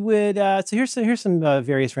 yeah, we would. So here's some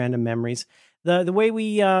various random memories. The way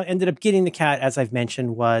we ended up getting the cat, as I've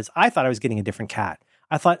mentioned, was I thought I was getting a different cat.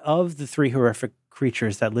 I thought of the 3 horrific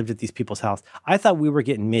creatures that lived at these people's house, I thought we were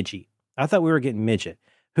getting Midgie. I thought we were getting Midget,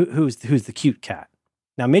 who's the cute cat.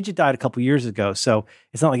 Now, Midget died a couple years ago, so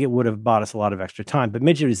it's not like it would have bought us a lot of extra time, but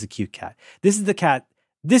Midget is the cute cat. This is the cat.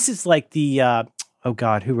 This is like the, oh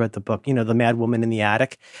God, who wrote the book? The Mad Woman in the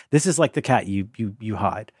Attic. This is like the cat you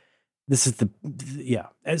hide. This is yeah.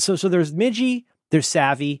 And so there's Midgie, there's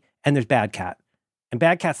Savvy, and there's Bad Cat. And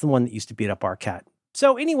Bad Cat's the one that used to beat up our cat.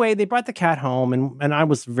 So anyway, they brought the cat home, and I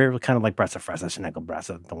was very kind of like Bressa Fressa, Schnegel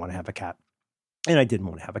Bressa, don't want to have a cat. And I didn't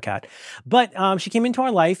want to have a cat. But she came into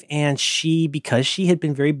our life, and because she had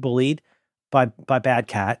been very bullied by Bad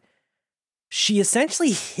Cat, she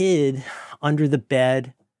essentially hid under the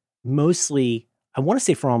bed mostly, I want to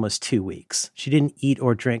say, for almost 2 weeks. She didn't eat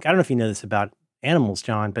or drink. I don't know if you know this about animals,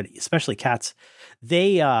 John, but especially cats.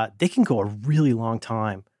 They can go a really long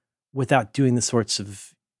time without doing the sorts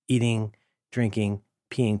of eating, drinking,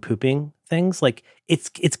 peeing, pooping things. Like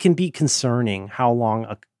it can be concerning how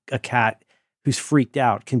long a cat who's freaked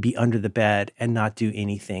out can be under the bed and not do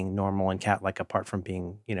anything normal and cat-like apart from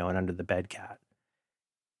being, an under the bed cat.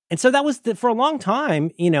 And so that was for a long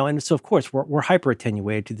time, and so of course we're hyper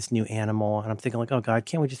attenuated to this new animal. And I'm thinking like, oh God,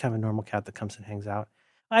 can't we just have a normal cat that comes and hangs out?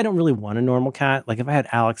 I don't really want a normal cat. Like if I had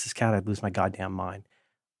Alex's cat, I'd lose my goddamn mind.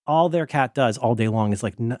 All their cat does all day long is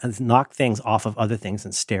like knock things off of other things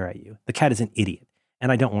and stare at you. The cat is an idiot,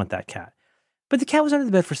 and I don't want that cat. But the cat was under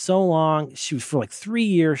the bed for so long. She was for like 3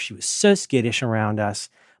 years. She was so skittish around us.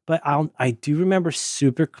 But I do remember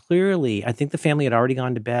super clearly, I think the family had already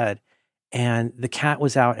gone to bed, and the cat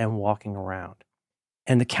was out and walking around.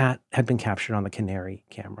 And the cat had been captured on the Canary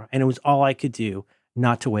camera. And it was all I could do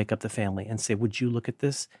not to wake up the family and say, "Would you look at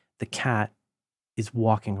this? The cat is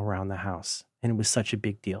walking around the house." And it was such a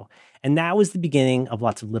big deal. And that was the beginning of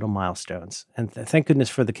lots of little milestones. And thank goodness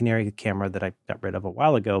for the Canary camera that I got rid of a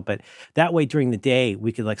while ago. But that way during the day,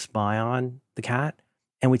 we could like spy on the cat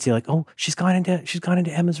and we'd say like, "Oh, she's gone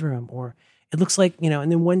into Emma's room." Or it looks like,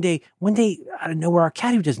 and then one day out of nowhere, our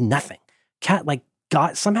cat who does nothing, cat like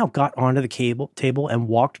somehow got onto the table and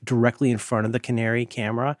walked directly in front of the Canary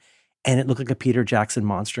camera. And it looked like a Peter Jackson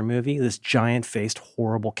monster movie, this giant faced,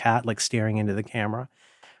 horrible cat like staring into the camera.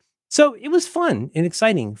 So it was fun and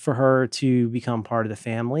exciting for her to become part of the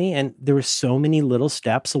family. And there were so many little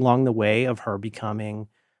steps along the way of her becoming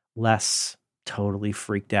less totally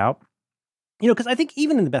freaked out. Because I think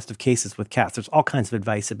even in the best of cases with cats, there's all kinds of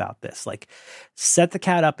advice about this. Like set the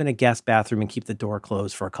cat up in a guest bathroom and keep the door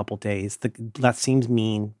closed for a couple days. That seems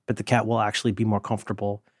mean, but the cat will actually be more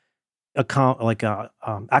comfortable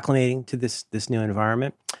acclimating to this new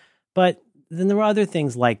environment. But then there were other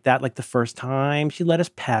things like that, like the first time she let us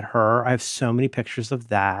pet her. I have so many pictures of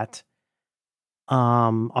that.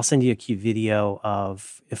 I'll send you a cute video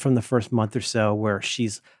from the first month or so where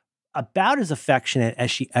she's about as affectionate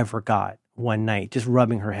as she ever got one night, just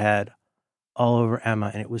rubbing her head all over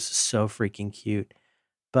Emma. And it was so freaking cute.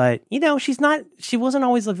 But, she wasn't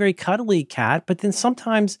always a very cuddly cat, but then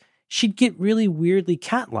sometimes she'd get really weirdly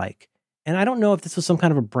cat-like. And I don't know if this was some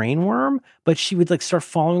kind of a brainworm, but she would like start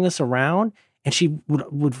following us around, and she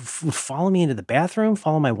would follow me into the bathroom,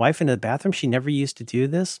 follow my wife into the bathroom. She never used to do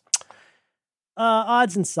this.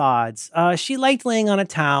 Odds and sods. She liked laying on a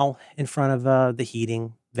towel in front of the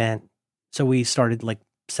heating vent. So we started like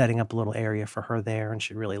setting up a little area for her there, and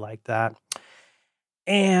she really liked that.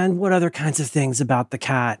 And what other kinds of things about the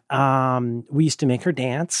cat? We used to make her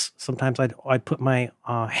dance. Sometimes I'd put my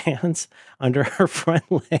hands under her front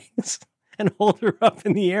legs and hold her up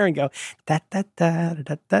in the air and go da da da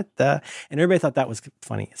da da da. And everybody thought that was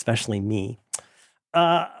funny, especially me.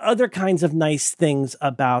 Other kinds of nice things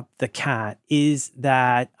about the cat is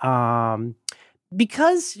that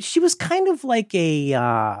because she was kind of like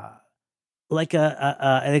an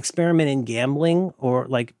experiment in gambling, or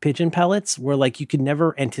like pigeon pellets, where like you could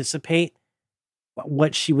never anticipate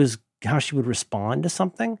how she would respond to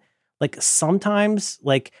something. Like sometimes,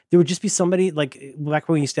 like there would just be somebody, like back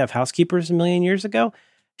when we used to have housekeepers a million years ago,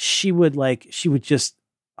 she would just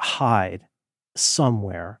hide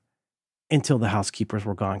somewhere until the housekeepers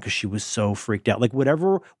were gone because she was so freaked out. Like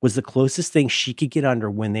whatever was the closest thing she could get under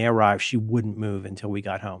when they arrived, she wouldn't move until we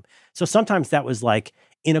got home. So sometimes that was like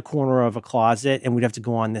in a corner of a closet, and we'd have to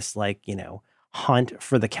go on this hunt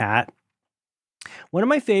for the cat. One of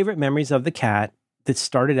my favorite memories of the cat that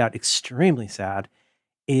started out extremely sad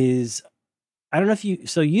is, I don't know if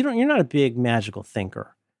you're not a big magical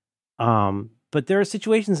thinker. But there are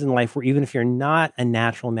situations in life where even if you're not a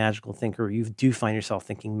natural magical thinker, you do find yourself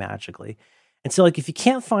thinking magically. And so like, if you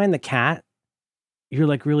can't find the cat, you're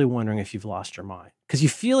like really wondering if you've lost your mind, because you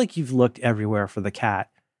feel like you've looked everywhere for the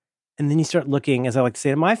cat. And then you start looking, as I like to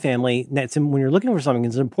say to my family, when you're looking for something,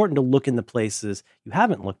 it's important to look in the places you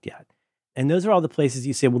haven't looked yet. And those are all the places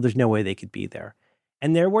you say, well, there's no way they could be there.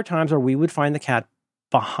 And there were times where we would find the cat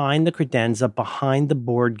behind the credenza, behind the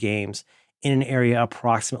board games, in an area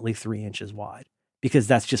approximately 3 inches wide, because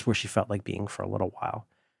that's just where she felt like being for a little while.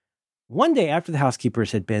 One day after the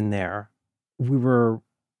housekeepers had been there, we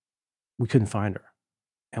couldn't find her.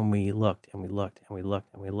 And we looked and we looked and we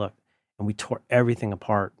looked and we looked, and we tore everything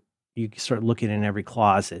apart. You start looking in every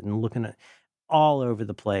closet and looking at all over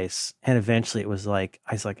the place. And eventually it was like,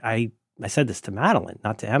 I said this to Madeline,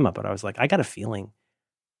 not to Emma, but I was like, I got a feeling,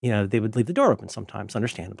 they would leave the door open sometimes,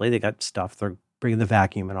 understandably. They got stuff, they're bringing the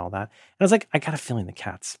vacuum and all that. And I was like, I got a feeling the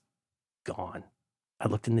cat's gone. I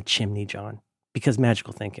looked in the chimney, John, because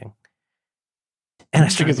magical thinking. And I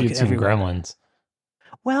started looking everywhere. Gremlins.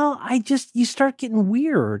 Well, you start getting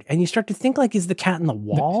weird, and you start to think, like, is the cat in the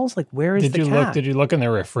walls? Like, where is the cat? Did you look in the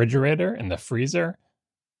refrigerator, in the freezer,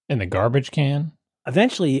 in the garbage can?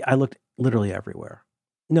 Eventually, I looked literally everywhere.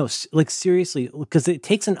 No, like seriously, because it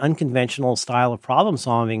takes an unconventional style of problem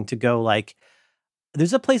solving to go like,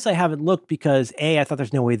 there's a place I haven't looked because A, I thought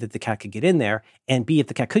there's no way that the cat could get in there, and B, if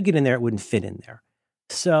the cat could get in there, it wouldn't fit in there.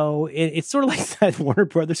 So it's sort of like that Warner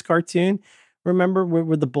Brothers cartoon. Remember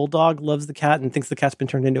where the bulldog loves the cat and thinks the cat's been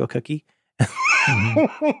turned into a cookie?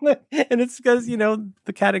 Mm-hmm. And it's because,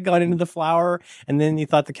 the cat had gone into the flour, and then you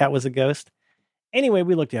thought the cat was a ghost. Anyway,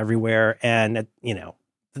 we looked everywhere, and, the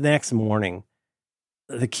next morning,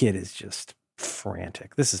 the kid is just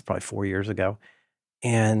frantic. This is probably 4 years ago.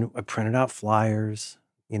 And I printed out flyers,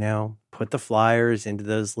 put the flyers into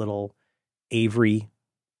those little Avery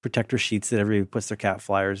protector sheets that everybody puts their cat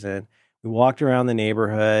flyers in. We walked around the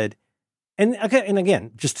neighborhood. And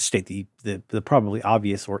again, just to state the probably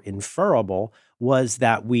obvious or inferable was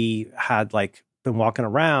that we had been walking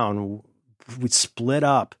around. We'd split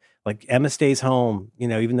up. Like Emma stays home,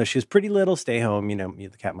 even though she was pretty little, stay home, the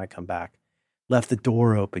cat might come back. Left the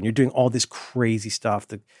door open. You're doing all this crazy stuff.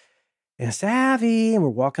 Savvy, and we're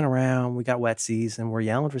walking around. We got wetsies, and we're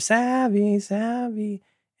yelling for Savvy, Savvy,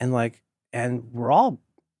 and we're all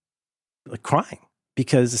crying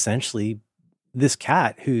because essentially this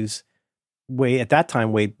cat, who's at that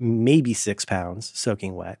time weighed maybe 6 pounds,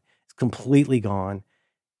 soaking wet, is completely gone.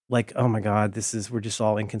 Like, oh my God, we're just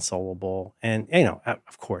all inconsolable. And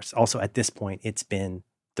of course, also at this point, it's been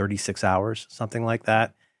 36 hours, something like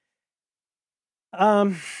that.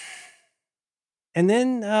 And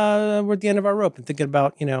then we're at the end of our rope and thinking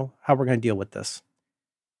about, how we're going to deal with this.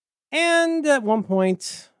 And at one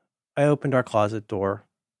point, I opened our closet door.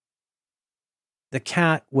 The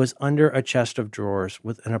cat was under a chest of drawers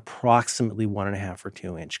with an approximately 1.5 or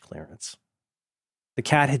 2 inch clearance. The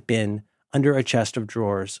cat had been under a chest of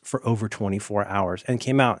drawers for over 24 hours and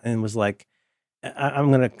came out and was like,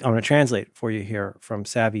 I'm gonna translate for you here from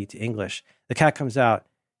Savvy to English. The cat comes out.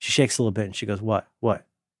 She shakes a little bit and she goes, what?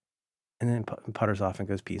 And then putters off and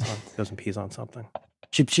goes and pees on something.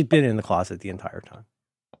 She'd been in the closet the entire time.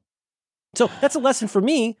 So that's a lesson for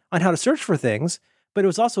me on how to search for things, but it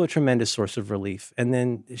was also a tremendous source of relief. And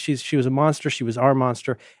then she was a monster. She was our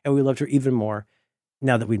monster. And we loved her even more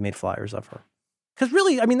now that we'd made flyers of her. Because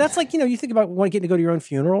really, I mean, that's like, you think about getting to go to your own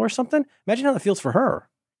funeral or something. Imagine how that feels for her.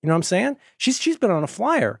 You know what I'm saying? She's been on a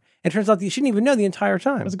flyer. And it turns out that she didn't even know the entire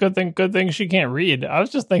time. It's a good thing. Good thing she can't read. I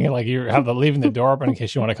was just thinking, like, you have the leaving the door open in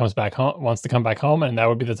case she wants to come back home, and that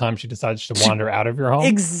would be the time she decides to wander out of your home.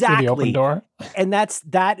 Exactly. Through the open door. And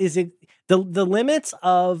that is it. The limits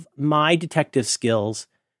of my detective skills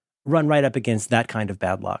run right up against that kind of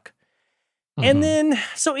bad luck. Mm-hmm. And then,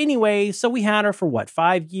 so we had her for what,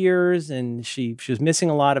 5 years, and she was missing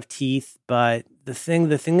a lot of teeth. But the thing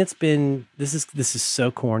that's been, this is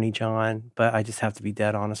so corny, John, but I just have to be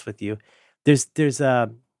dead honest with you. There's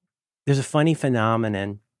a funny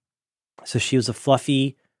phenomenon. So she was a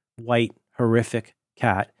fluffy, white, horrific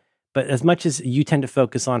cat. But as much as you tend to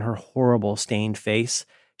focus on her horrible stained face,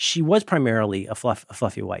 she was primarily a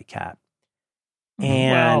fluffy white cat.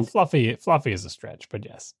 And fluffy is a stretch, but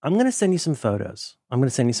yes. I'm going to send you some photos. I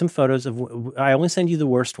only send you the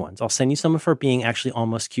worst ones. I'll send you some of her being actually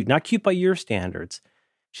almost cute. Not cute by your standards.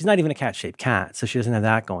 She's not even a cat-shaped cat, so she doesn't have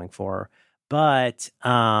that going for her. But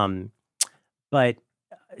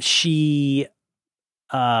she,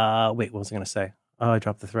 wait, what was I going to say? Oh, I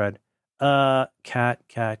dropped the thread.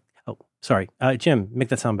 Cat. Oh, sorry. Jim, make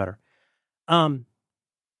that sound better.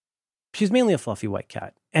 She's mainly a fluffy white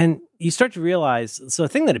cat. And you start to realize, so a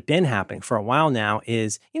thing that had been happening for a while now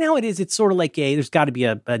is, you know how it is? It's sort of like there's got to be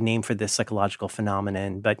a name for this psychological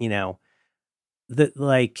phenomenon, but how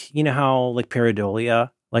like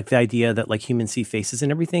pareidolia, like the idea that like humans see faces and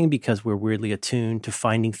everything because we're weirdly attuned to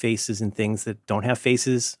finding faces in things that don't have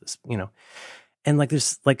faces, And like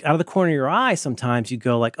there's like out of the corner of your eye, sometimes you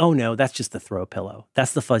go like, oh no, that's just the throw pillow.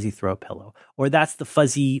 That's the fuzzy throw pillow. Or that's the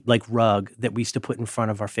fuzzy like rug that we used to put in front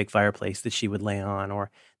of our fake fireplace that she would lay on. Or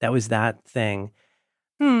that was that thing.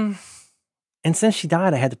 And since she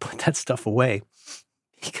died, I had to put that stuff away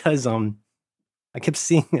because I kept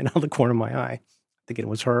seeing it out of the corner of my eye, thinking it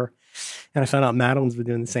was her. And I found out Madeline's been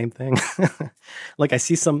doing the same thing. Like I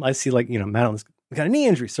see Madeline's got a knee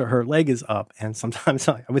injury, so her leg is up, and sometimes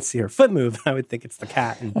I would see her foot move, and I would think it's the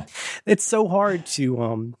cat. And it's so hard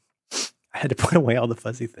to. I had to put away all the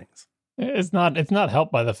fuzzy things. It's not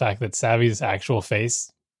helped by the fact that Savvy's actual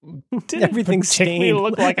face didn't everything stained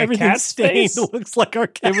look like a cat's face. Looks like our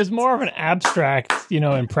cat. It was more of an abstract,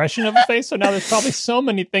 impression of a face. So now there's probably so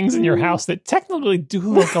many things in your house that technically do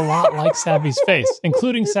look a lot like Savvy's face,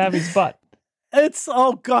 including Savvy's butt.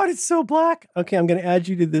 Oh God, it's so black. Okay, I'm going to add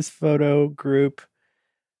you to this photo group.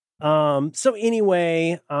 So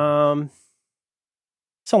anyway, so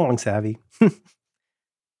long, Savvy.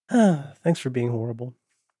 Thanks for being horrible.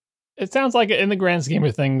 It sounds like in the grand scheme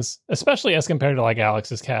of things, especially as compared to like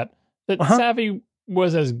Alex's cat, that Savvy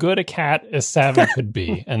was as good a cat as Savvy could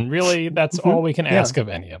be. And really, that's all we can ask of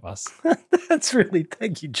any of us.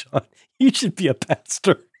 Thank you, John. You should be a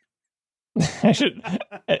pastor. I should have.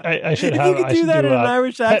 If you could do that in an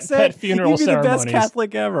Irish accent, pet funeral you'd be ceremonies. the best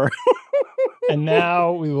Catholic ever. And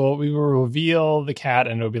now we will reveal the cat,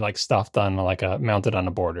 and it'll be like stuffed on mounted on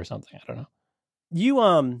a board or something. I don't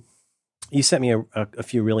know. You sent me a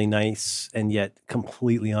few really nice and yet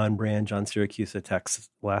completely on brand John Syracuse texts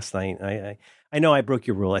last night. I know I broke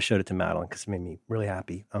your rule. I showed it to Madeline because it made me really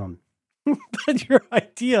happy. But your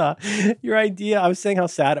idea, I was saying how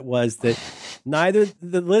sad it was that neither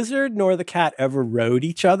the lizard nor the cat ever rode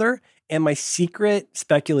each other. And my secret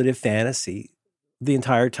speculative fantasy the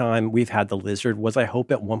entire time we've had the lizard was I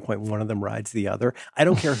hope at one point one of them rides the other. I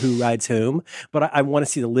don't care who rides whom, but I want to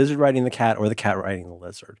see the lizard riding the cat or the cat riding the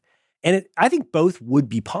lizard. And I think both would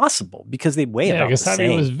be possible because they weigh about the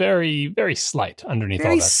same. It was very, very slight underneath all that.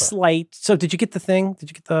 Very slight. So did you get the thing? Did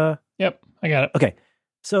you get the... Yep, I got it. Okay.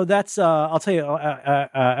 So that's, I'll tell you,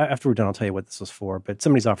 after we're done, I'll tell you what this was for, but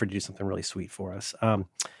somebody's offered to do something really sweet for us.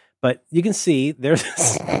 But you can see there's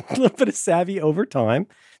a little bit of Savvy over time. Do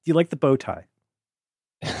you like the bow tie?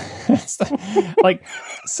 Like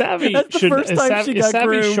Savvy is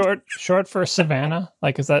Savvy short for Savannah?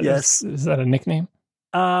 Like, is that, yes. Is that a nickname?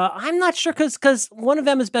 I'm not sure because one of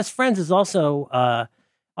Emma's best friends is also,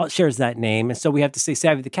 shares that name. And so we have to say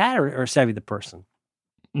Savvy the cat or Savvy the person.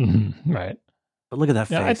 Mm-hmm, right. But look at that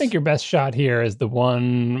face. I think your best shot here is the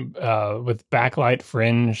one with backlight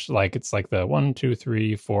fringe. Like it's like the 1, 2,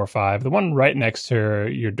 3, 4, 5. The one right next to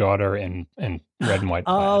your daughter in red and white.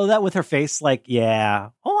 Oh, that with her face. Like, yeah.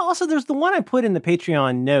 Oh, also there's the one I put in the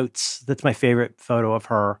Patreon notes. That's my favorite photo of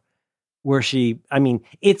her where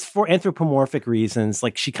it's for anthropomorphic reasons.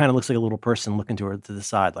 Like she kind of looks like a little person looking to the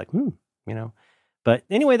side like, But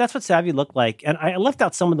anyway, that's what Savvy looked like. And I left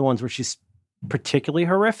out some of the ones where she's particularly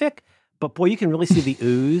horrific. But boy, you can really see the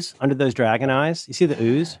ooze under those dragon eyes. You see the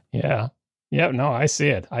ooze? Yeah. Yeah, no, I see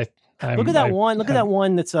it. Look at that one. Look at that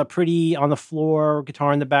one that's pretty on the floor,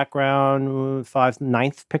 guitar in the background,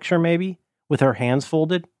 9th picture maybe, with her hands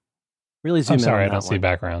folded. Really zoom I'm in sorry, on I that don't see one.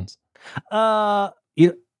 backgrounds.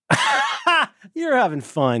 You, you're having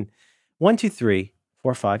fun. 1, 2, 3,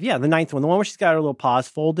 4, 5. Yeah, the ninth one, the one where she's got her little paws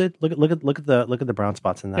folded. Look at the brown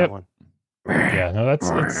spots in that one. Yeah, no,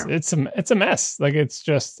 it's a mess. Like it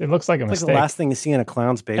looks like a It's mistake. like the last thing you see in a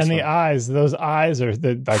clown's basement. And the eyes, those eyes are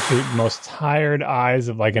the most tired eyes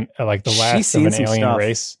of like the last of an alien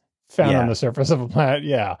race found on the surface of a planet.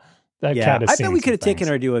 Yeah, that cat is. I bet we could have taken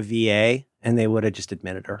her to a VA and they would have just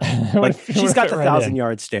admitted her. Like she's got the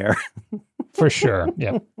 1,000-yard stare. For sure.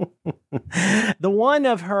 Yeah. The one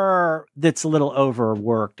of her that's a little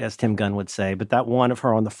overworked, as Tim Gunn would say, but that one of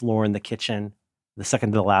her on the floor in the kitchen, the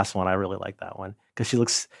second to the last one, I really like that one because she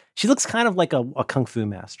looks kind of like a kung fu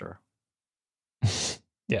master. Yes.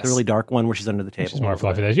 The really dark one where she's under the table. She's more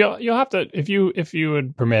fluffy. You'll have to, if you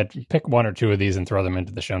would permit, pick one or two of these and throw them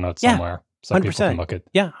into the show notes somewhere so 100%. People can look at.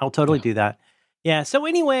 Yeah, I'll totally do that. Yeah. So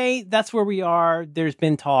anyway, that's where we are. There's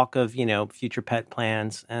been talk of, future pet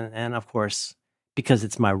plans. And of course, because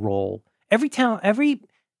it's my role, every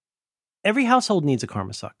household needs a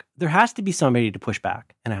karma suck. There has to be somebody to push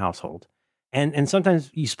back in a household. And sometimes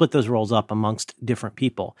you split those roles up amongst different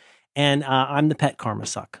people. And I'm the pet karma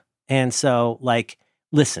suck. And so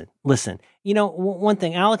listen, one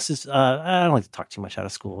thing, Alex is, I don't like to talk too much out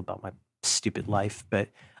of school about my stupid life, but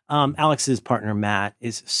Alex's partner, Matt,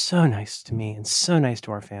 is so nice to me and so nice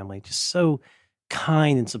to our family, just so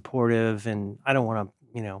kind and supportive. And I don't want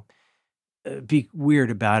to, be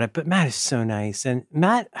weird about it, but Matt is so nice. And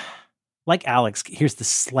Matt, like Alex, hears the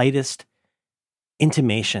slightest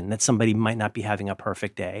intimation that somebody might not be having a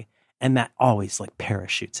perfect day. And Matt always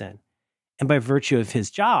parachutes in. And by virtue of his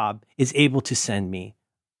job, is able to send me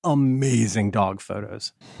amazing dog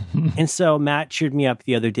photos. And so Matt cheered me up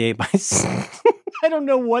the other day by I don't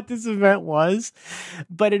know what this event was,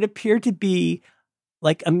 but it appeared to be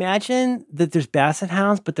imagine that there's basset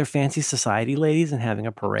hounds, but they're fancy society ladies and having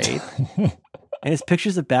a parade. And it's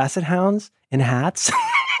pictures of basset hounds in hats,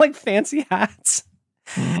 fancy hats.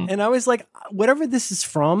 And I was like, whatever this is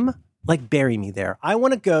from, bury me there. I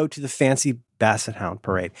want to go to the fancy basset hound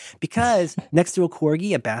parade because next to a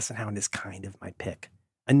corgi, a basset hound is kind of my pick.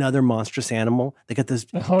 Another monstrous animal. They got those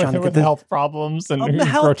with health problems and the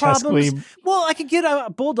health grotesquely. Problems. Well, I could get a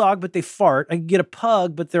bulldog, but they fart. I could get a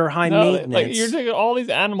pug, but they're high maintenance. You're taking all these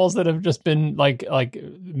animals that have just been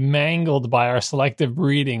mangled by our selective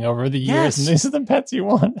breeding over the years, and these are the pets you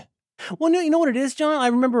want. Well, no, you know what it is, John? I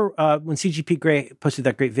remember when CGP Grey posted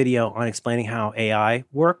that great video on explaining how AI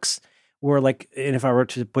works. Where and if I were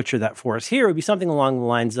to butcher that for us here, it would be something along the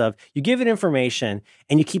lines of you give it information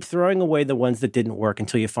and you keep throwing away the ones that didn't work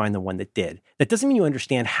until you find the one that did. That doesn't mean you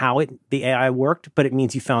understand how the AI worked, but it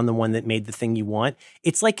means you found the one that made the thing you want.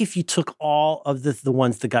 It's like if you took all of the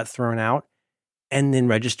ones that got thrown out and then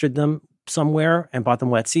registered them somewhere and bought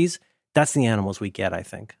them Wetsies. That's the animals we get, I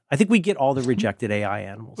think. I think we get all the rejected AI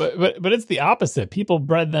animals. But it's the opposite. People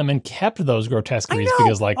bred them and kept those grotesque breeds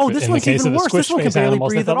because, this in the case of the squish face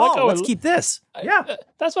animals, they thought, let's keep this. Yeah.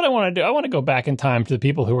 That's what I want to do. I want to go back in time to the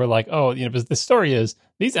people who were like, because the story is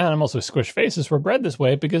these animals with squish faces were bred this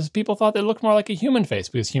way because people thought they looked more like a human face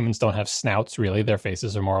because humans don't have snouts, really. Their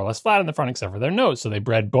faces are more or less flat in the front except for their nose. So they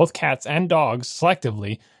bred both cats and dogs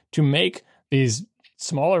selectively to make these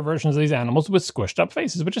smaller versions of these animals with squished up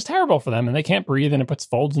faces, which is terrible for them, and they can't breathe, and it puts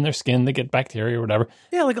folds in their skin. They get bacteria or whatever.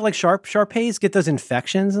 Yeah, like Shar-Peis get those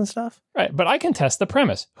infections and stuff. Right, but I can test the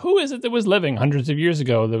premise. Who is it that was living hundreds of years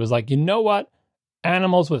ago that was like, you know what?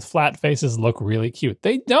 Animals with flat faces look really cute.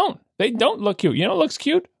 They don't. They don't look cute. You know what looks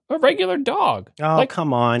cute? A regular dog. Oh,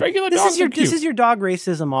 come on. Regular dogs are cute. This is your dog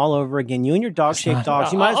racism all over again. You and your dog-shaped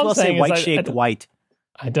dogs. You might as well say white-shaped white.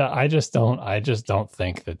 I just don't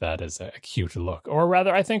think that is a cute look. Or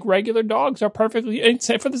rather, I think regular dogs are perfectly,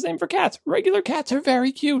 except for the same for cats. Regular cats are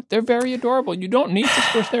very cute. They're very adorable. You don't need to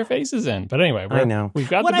squish their faces in. But anyway, I know. We've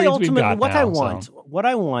got the breeds we've got now. What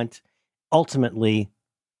I want ultimately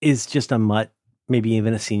is just a mutt, maybe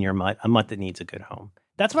even a senior mutt, a mutt that needs a good home.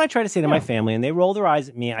 That's what I try to say to my family, and they roll their eyes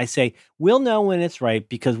at me. I say, we'll know when it's right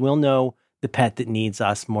because we'll know the pet that needs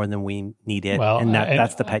us more than we need it, and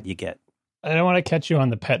that's the pet you get. I don't want to catch you on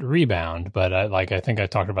the pet rebound, but I think I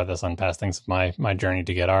talked about this on past things of my journey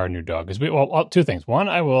to get our new dog. Because two things. One,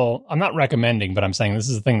 I'm not recommending, but I'm saying this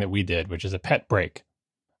is a thing that we did, which is a pet break.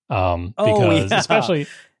 Because especially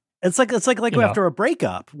it's like after a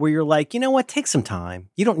breakup where you're like, you know what, take some time.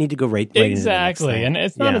 You don't need to go right exactly, and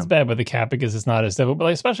it's not as bad with the cat because it's not as difficult.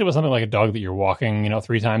 But especially with something like a dog that you're walking,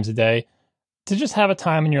 3 times a day. to just have a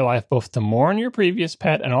time in your life both to mourn your previous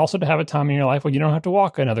pet and also to have a time in your life where you don't have to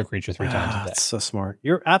walk another creature 3 times a day. That's so smart.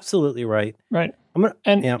 You're absolutely right. Right.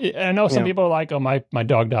 I know some people are like, oh, my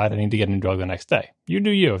dog died. I need to get a new dog the next day. You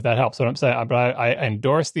do you, if that helps. What I'm saying, but I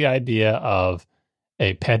endorse the idea of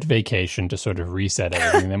a pet vacation to sort of reset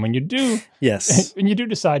everything. And then when you do, yes, when you do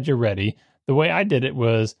decide you're ready, the way I did it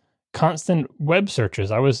was constant web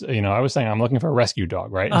searches. I was saying I'm looking for a rescue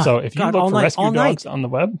dog, right? And so if you look for rescue dogs on the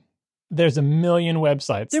web, there's a million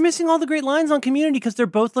websites. They're missing all the great lines on Community because they're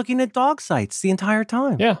both looking at dog sites the entire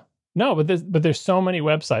time. Yeah. No, but there's so many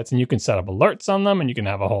websites, and you can set up alerts on them, and you can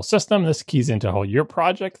have a whole system. This keys into a whole your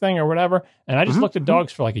project thing or whatever. And I just looked at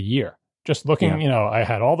dogs for like a year, just looking. I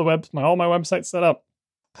had all all my websites set up,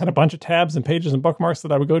 had a bunch of tabs and pages and bookmarks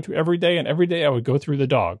that I would go to every day, and every day I would go through the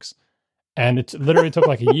dogs. And it literally took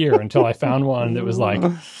like a year until I found one that was like,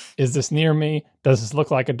 is this near me? Does this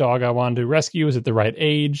look like a dog I wanted to rescue? Is it the right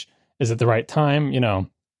age? Is it the right time? Yeah.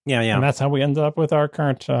 And that's how we ended up with our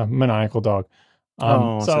current maniacal dog.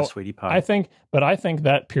 So sweetie pie. I think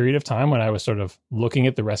that period of time when I was sort of looking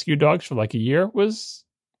at the rescue dogs for like a year was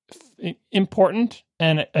important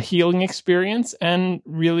and a healing experience, and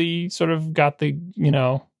really sort of got the,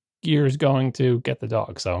 gears going to get the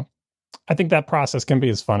dog. So I think that process can be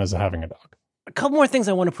as fun as having a dog. A couple more things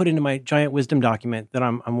I want to put into my giant wisdom document that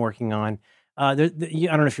I'm working on. I don't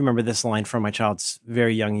know if you remember this line from my child's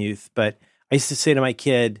very young youth, but I used to say to my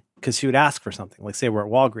kid, because she would ask for something, like say we're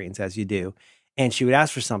at Walgreens, as you do, and she would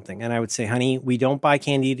ask for something, and I would say, honey, we don't buy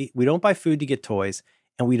candy, we don't buy food to get toys,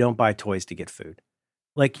 and we don't buy toys to get food.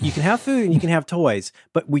 Like, you can have food and you can have toys,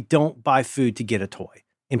 but we don't buy food to get a toy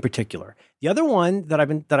in particular. The other one that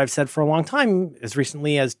I've said for a long time, as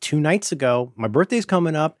recently as 2 nights ago, my birthday's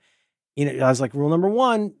coming up. I was like, rule number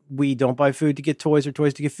 1, we don't buy food to get toys or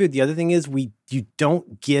toys to get food. The other thing is you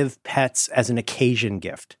don't give pets as an occasion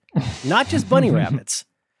gift, not just bunny rabbits.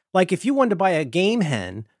 Like if you wanted to buy a game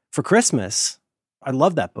hen for Christmas, I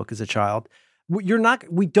love that book as a child.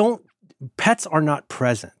 Pets are not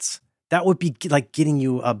presents. That would be like getting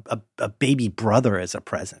you a baby brother as a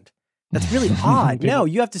present. That's really odd. No,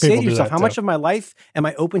 you have to say to yourself, how much of my life am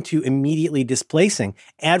I open to immediately displacing?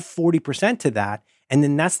 Add 40% to that. And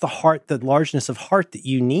then that's the largeness of heart that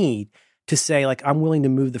you need to say, like, I'm willing to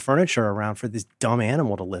move the furniture around for this dumb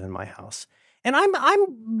animal to live in my house. And I'm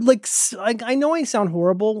like, I know I sound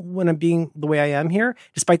horrible when I'm being the way I am here,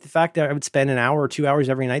 despite the fact that I would spend an hour or 2 hours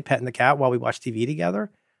every night petting the cat while we watch TV together.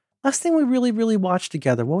 Last thing we really, really watched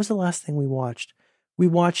together. What was the last thing we watched? We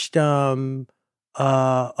watched, we were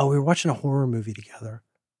watching a horror movie together,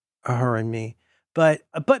 her and me. But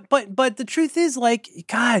the truth is, like,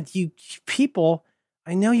 God, you people,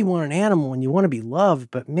 I know you want an animal and you want to be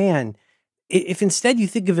loved, but man, if instead you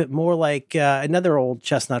think of it more like another old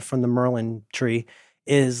chestnut from the Merlin tree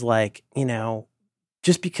is like,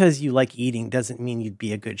 just because you like eating doesn't mean you'd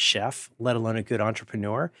be a good chef, let alone a good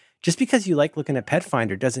entrepreneur. Just because you like looking at Pet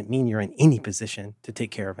Finder doesn't mean you're in any position to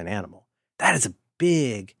take care of an animal. That is a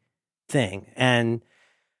big thing. And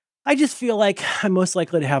I just feel like I'm most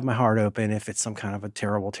likely to have my heart open if it's some kind of a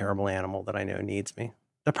terrible, terrible animal that I know needs me.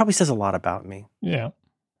 That probably says a lot about me. Yeah.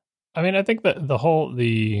 I mean, I think that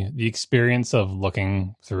the experience of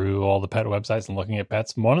looking through all the pet websites and looking at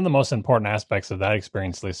pets, one of the most important aspects of that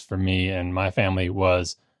experience, at least for me and my family,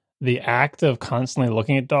 was the act of constantly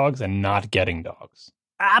looking at dogs and not getting dogs.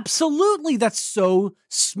 Absolutely. That's so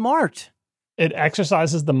smart. It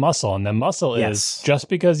exercises the muscle, and the muscle is just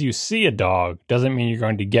because you see a dog doesn't mean you're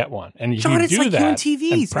going to get one. And if John, you it's do like that, you and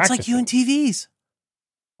TVs. It's like you and TVs.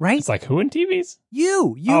 Right? It's like who in TVs?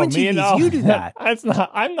 You and TVs. You do that.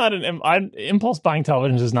 Impulse buying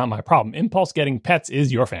televisions is not my problem. Impulse getting pets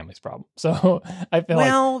is your family's problem. So I feel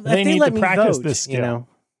like they need to practice this skill.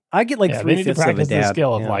 I get like 3/5 of a dad. They need to practice the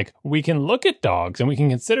skill of like, we can look at dogs and we can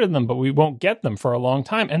consider them, but we won't get them for a long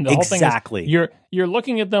time. And the whole thing is you're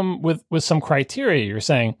looking at them with some criteria. You're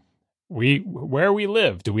saying, where we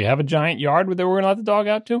live, do we have a giant yard where we're going to let the dog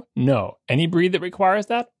out to? No. Any breed that requires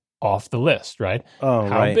that? Off the list, right? Oh,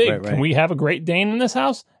 How big? Can we have a Great Dane in this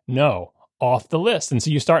house? No. Off the list. And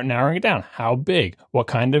so you start narrowing it down. How big? What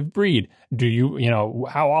kind of breed? Do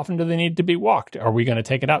how often do they need to be walked? Are we going to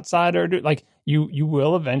take it outside or you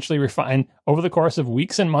will eventually refine over the course of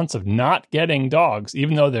weeks and months of not getting dogs,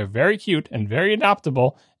 even though they're very cute and very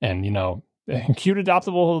adoptable and, cute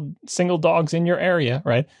adoptable single dogs in your area,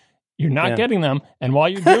 right? You're not getting them. And while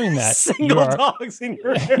you're doing that, dogs in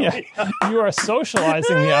your area. You are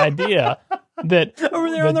socializing the idea that over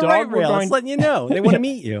there on the right rail, it's letting you know they want to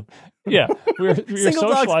meet you. Yeah, we're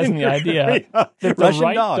socializing the idea that the Russian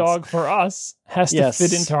right dogs. dog for us has to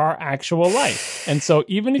fit into our actual life. And so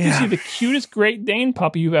even if you see the cutest Great Dane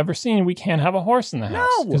puppy you've ever seen, we can't have a horse in the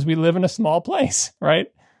house because we live in a small place,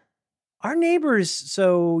 right? Our neighbors,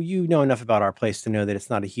 so you know enough about our place to know that it's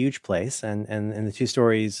not a huge place. And the two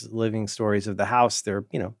living stories of the house, they're,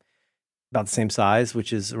 about the same size,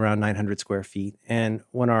 which is around 900 square feet. And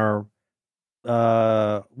when our,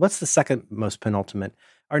 what's the second most penultimate?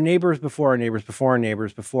 Our neighbors before our neighbors before our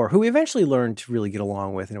neighbors before, who we eventually learned to really get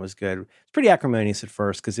along with, and it was good. It's pretty acrimonious at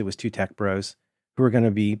first because it was two tech bros who were going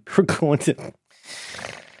to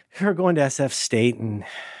SF State, and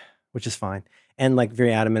which is fine, and like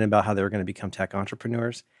very adamant about how they were going to become tech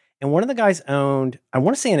entrepreneurs. And one of the guys owned, I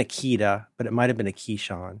want to say an Akita, but it might have been a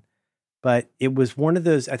Keyshawn, but it was one of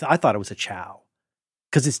those. I thought it was a Chow.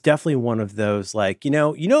 Because it's definitely one of those, like,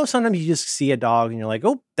 sometimes you just see a dog and you're like,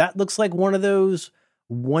 oh, that looks like one of those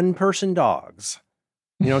one-person dogs.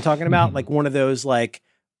 You know what I'm talking about? Like one of those, like,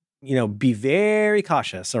 be very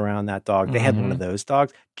cautious around that dog. They had one of those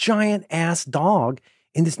dogs, giant-ass dog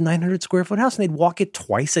in this 900-square-foot house, and they'd walk it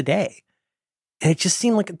twice a day. And it just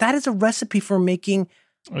seemed like that is a recipe for making...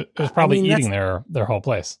 It was probably eating their whole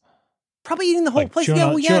place. Probably eating the whole place. Chewing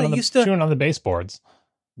on the baseboards.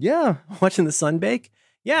 Yeah, watching the sun bake.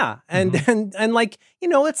 Yeah, and like,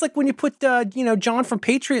 it's like when you put John from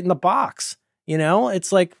Patriot in the box.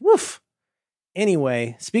 It's like woof.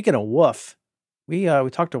 Anyway, speaking of woof, we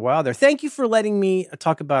talked a while there. Thank you for letting me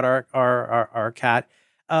talk about our cat.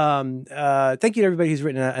 Thank you to everybody who's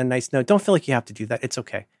written a nice note. Don't feel like you have to do that. It's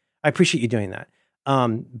okay. I appreciate you doing that.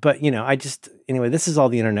 But this is all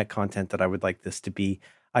the internet content that I would like this to be.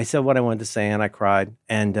 I said what I wanted to say and I cried,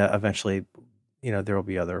 and eventually, there will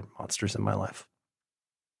be other monsters in my life.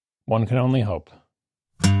 One can only hope.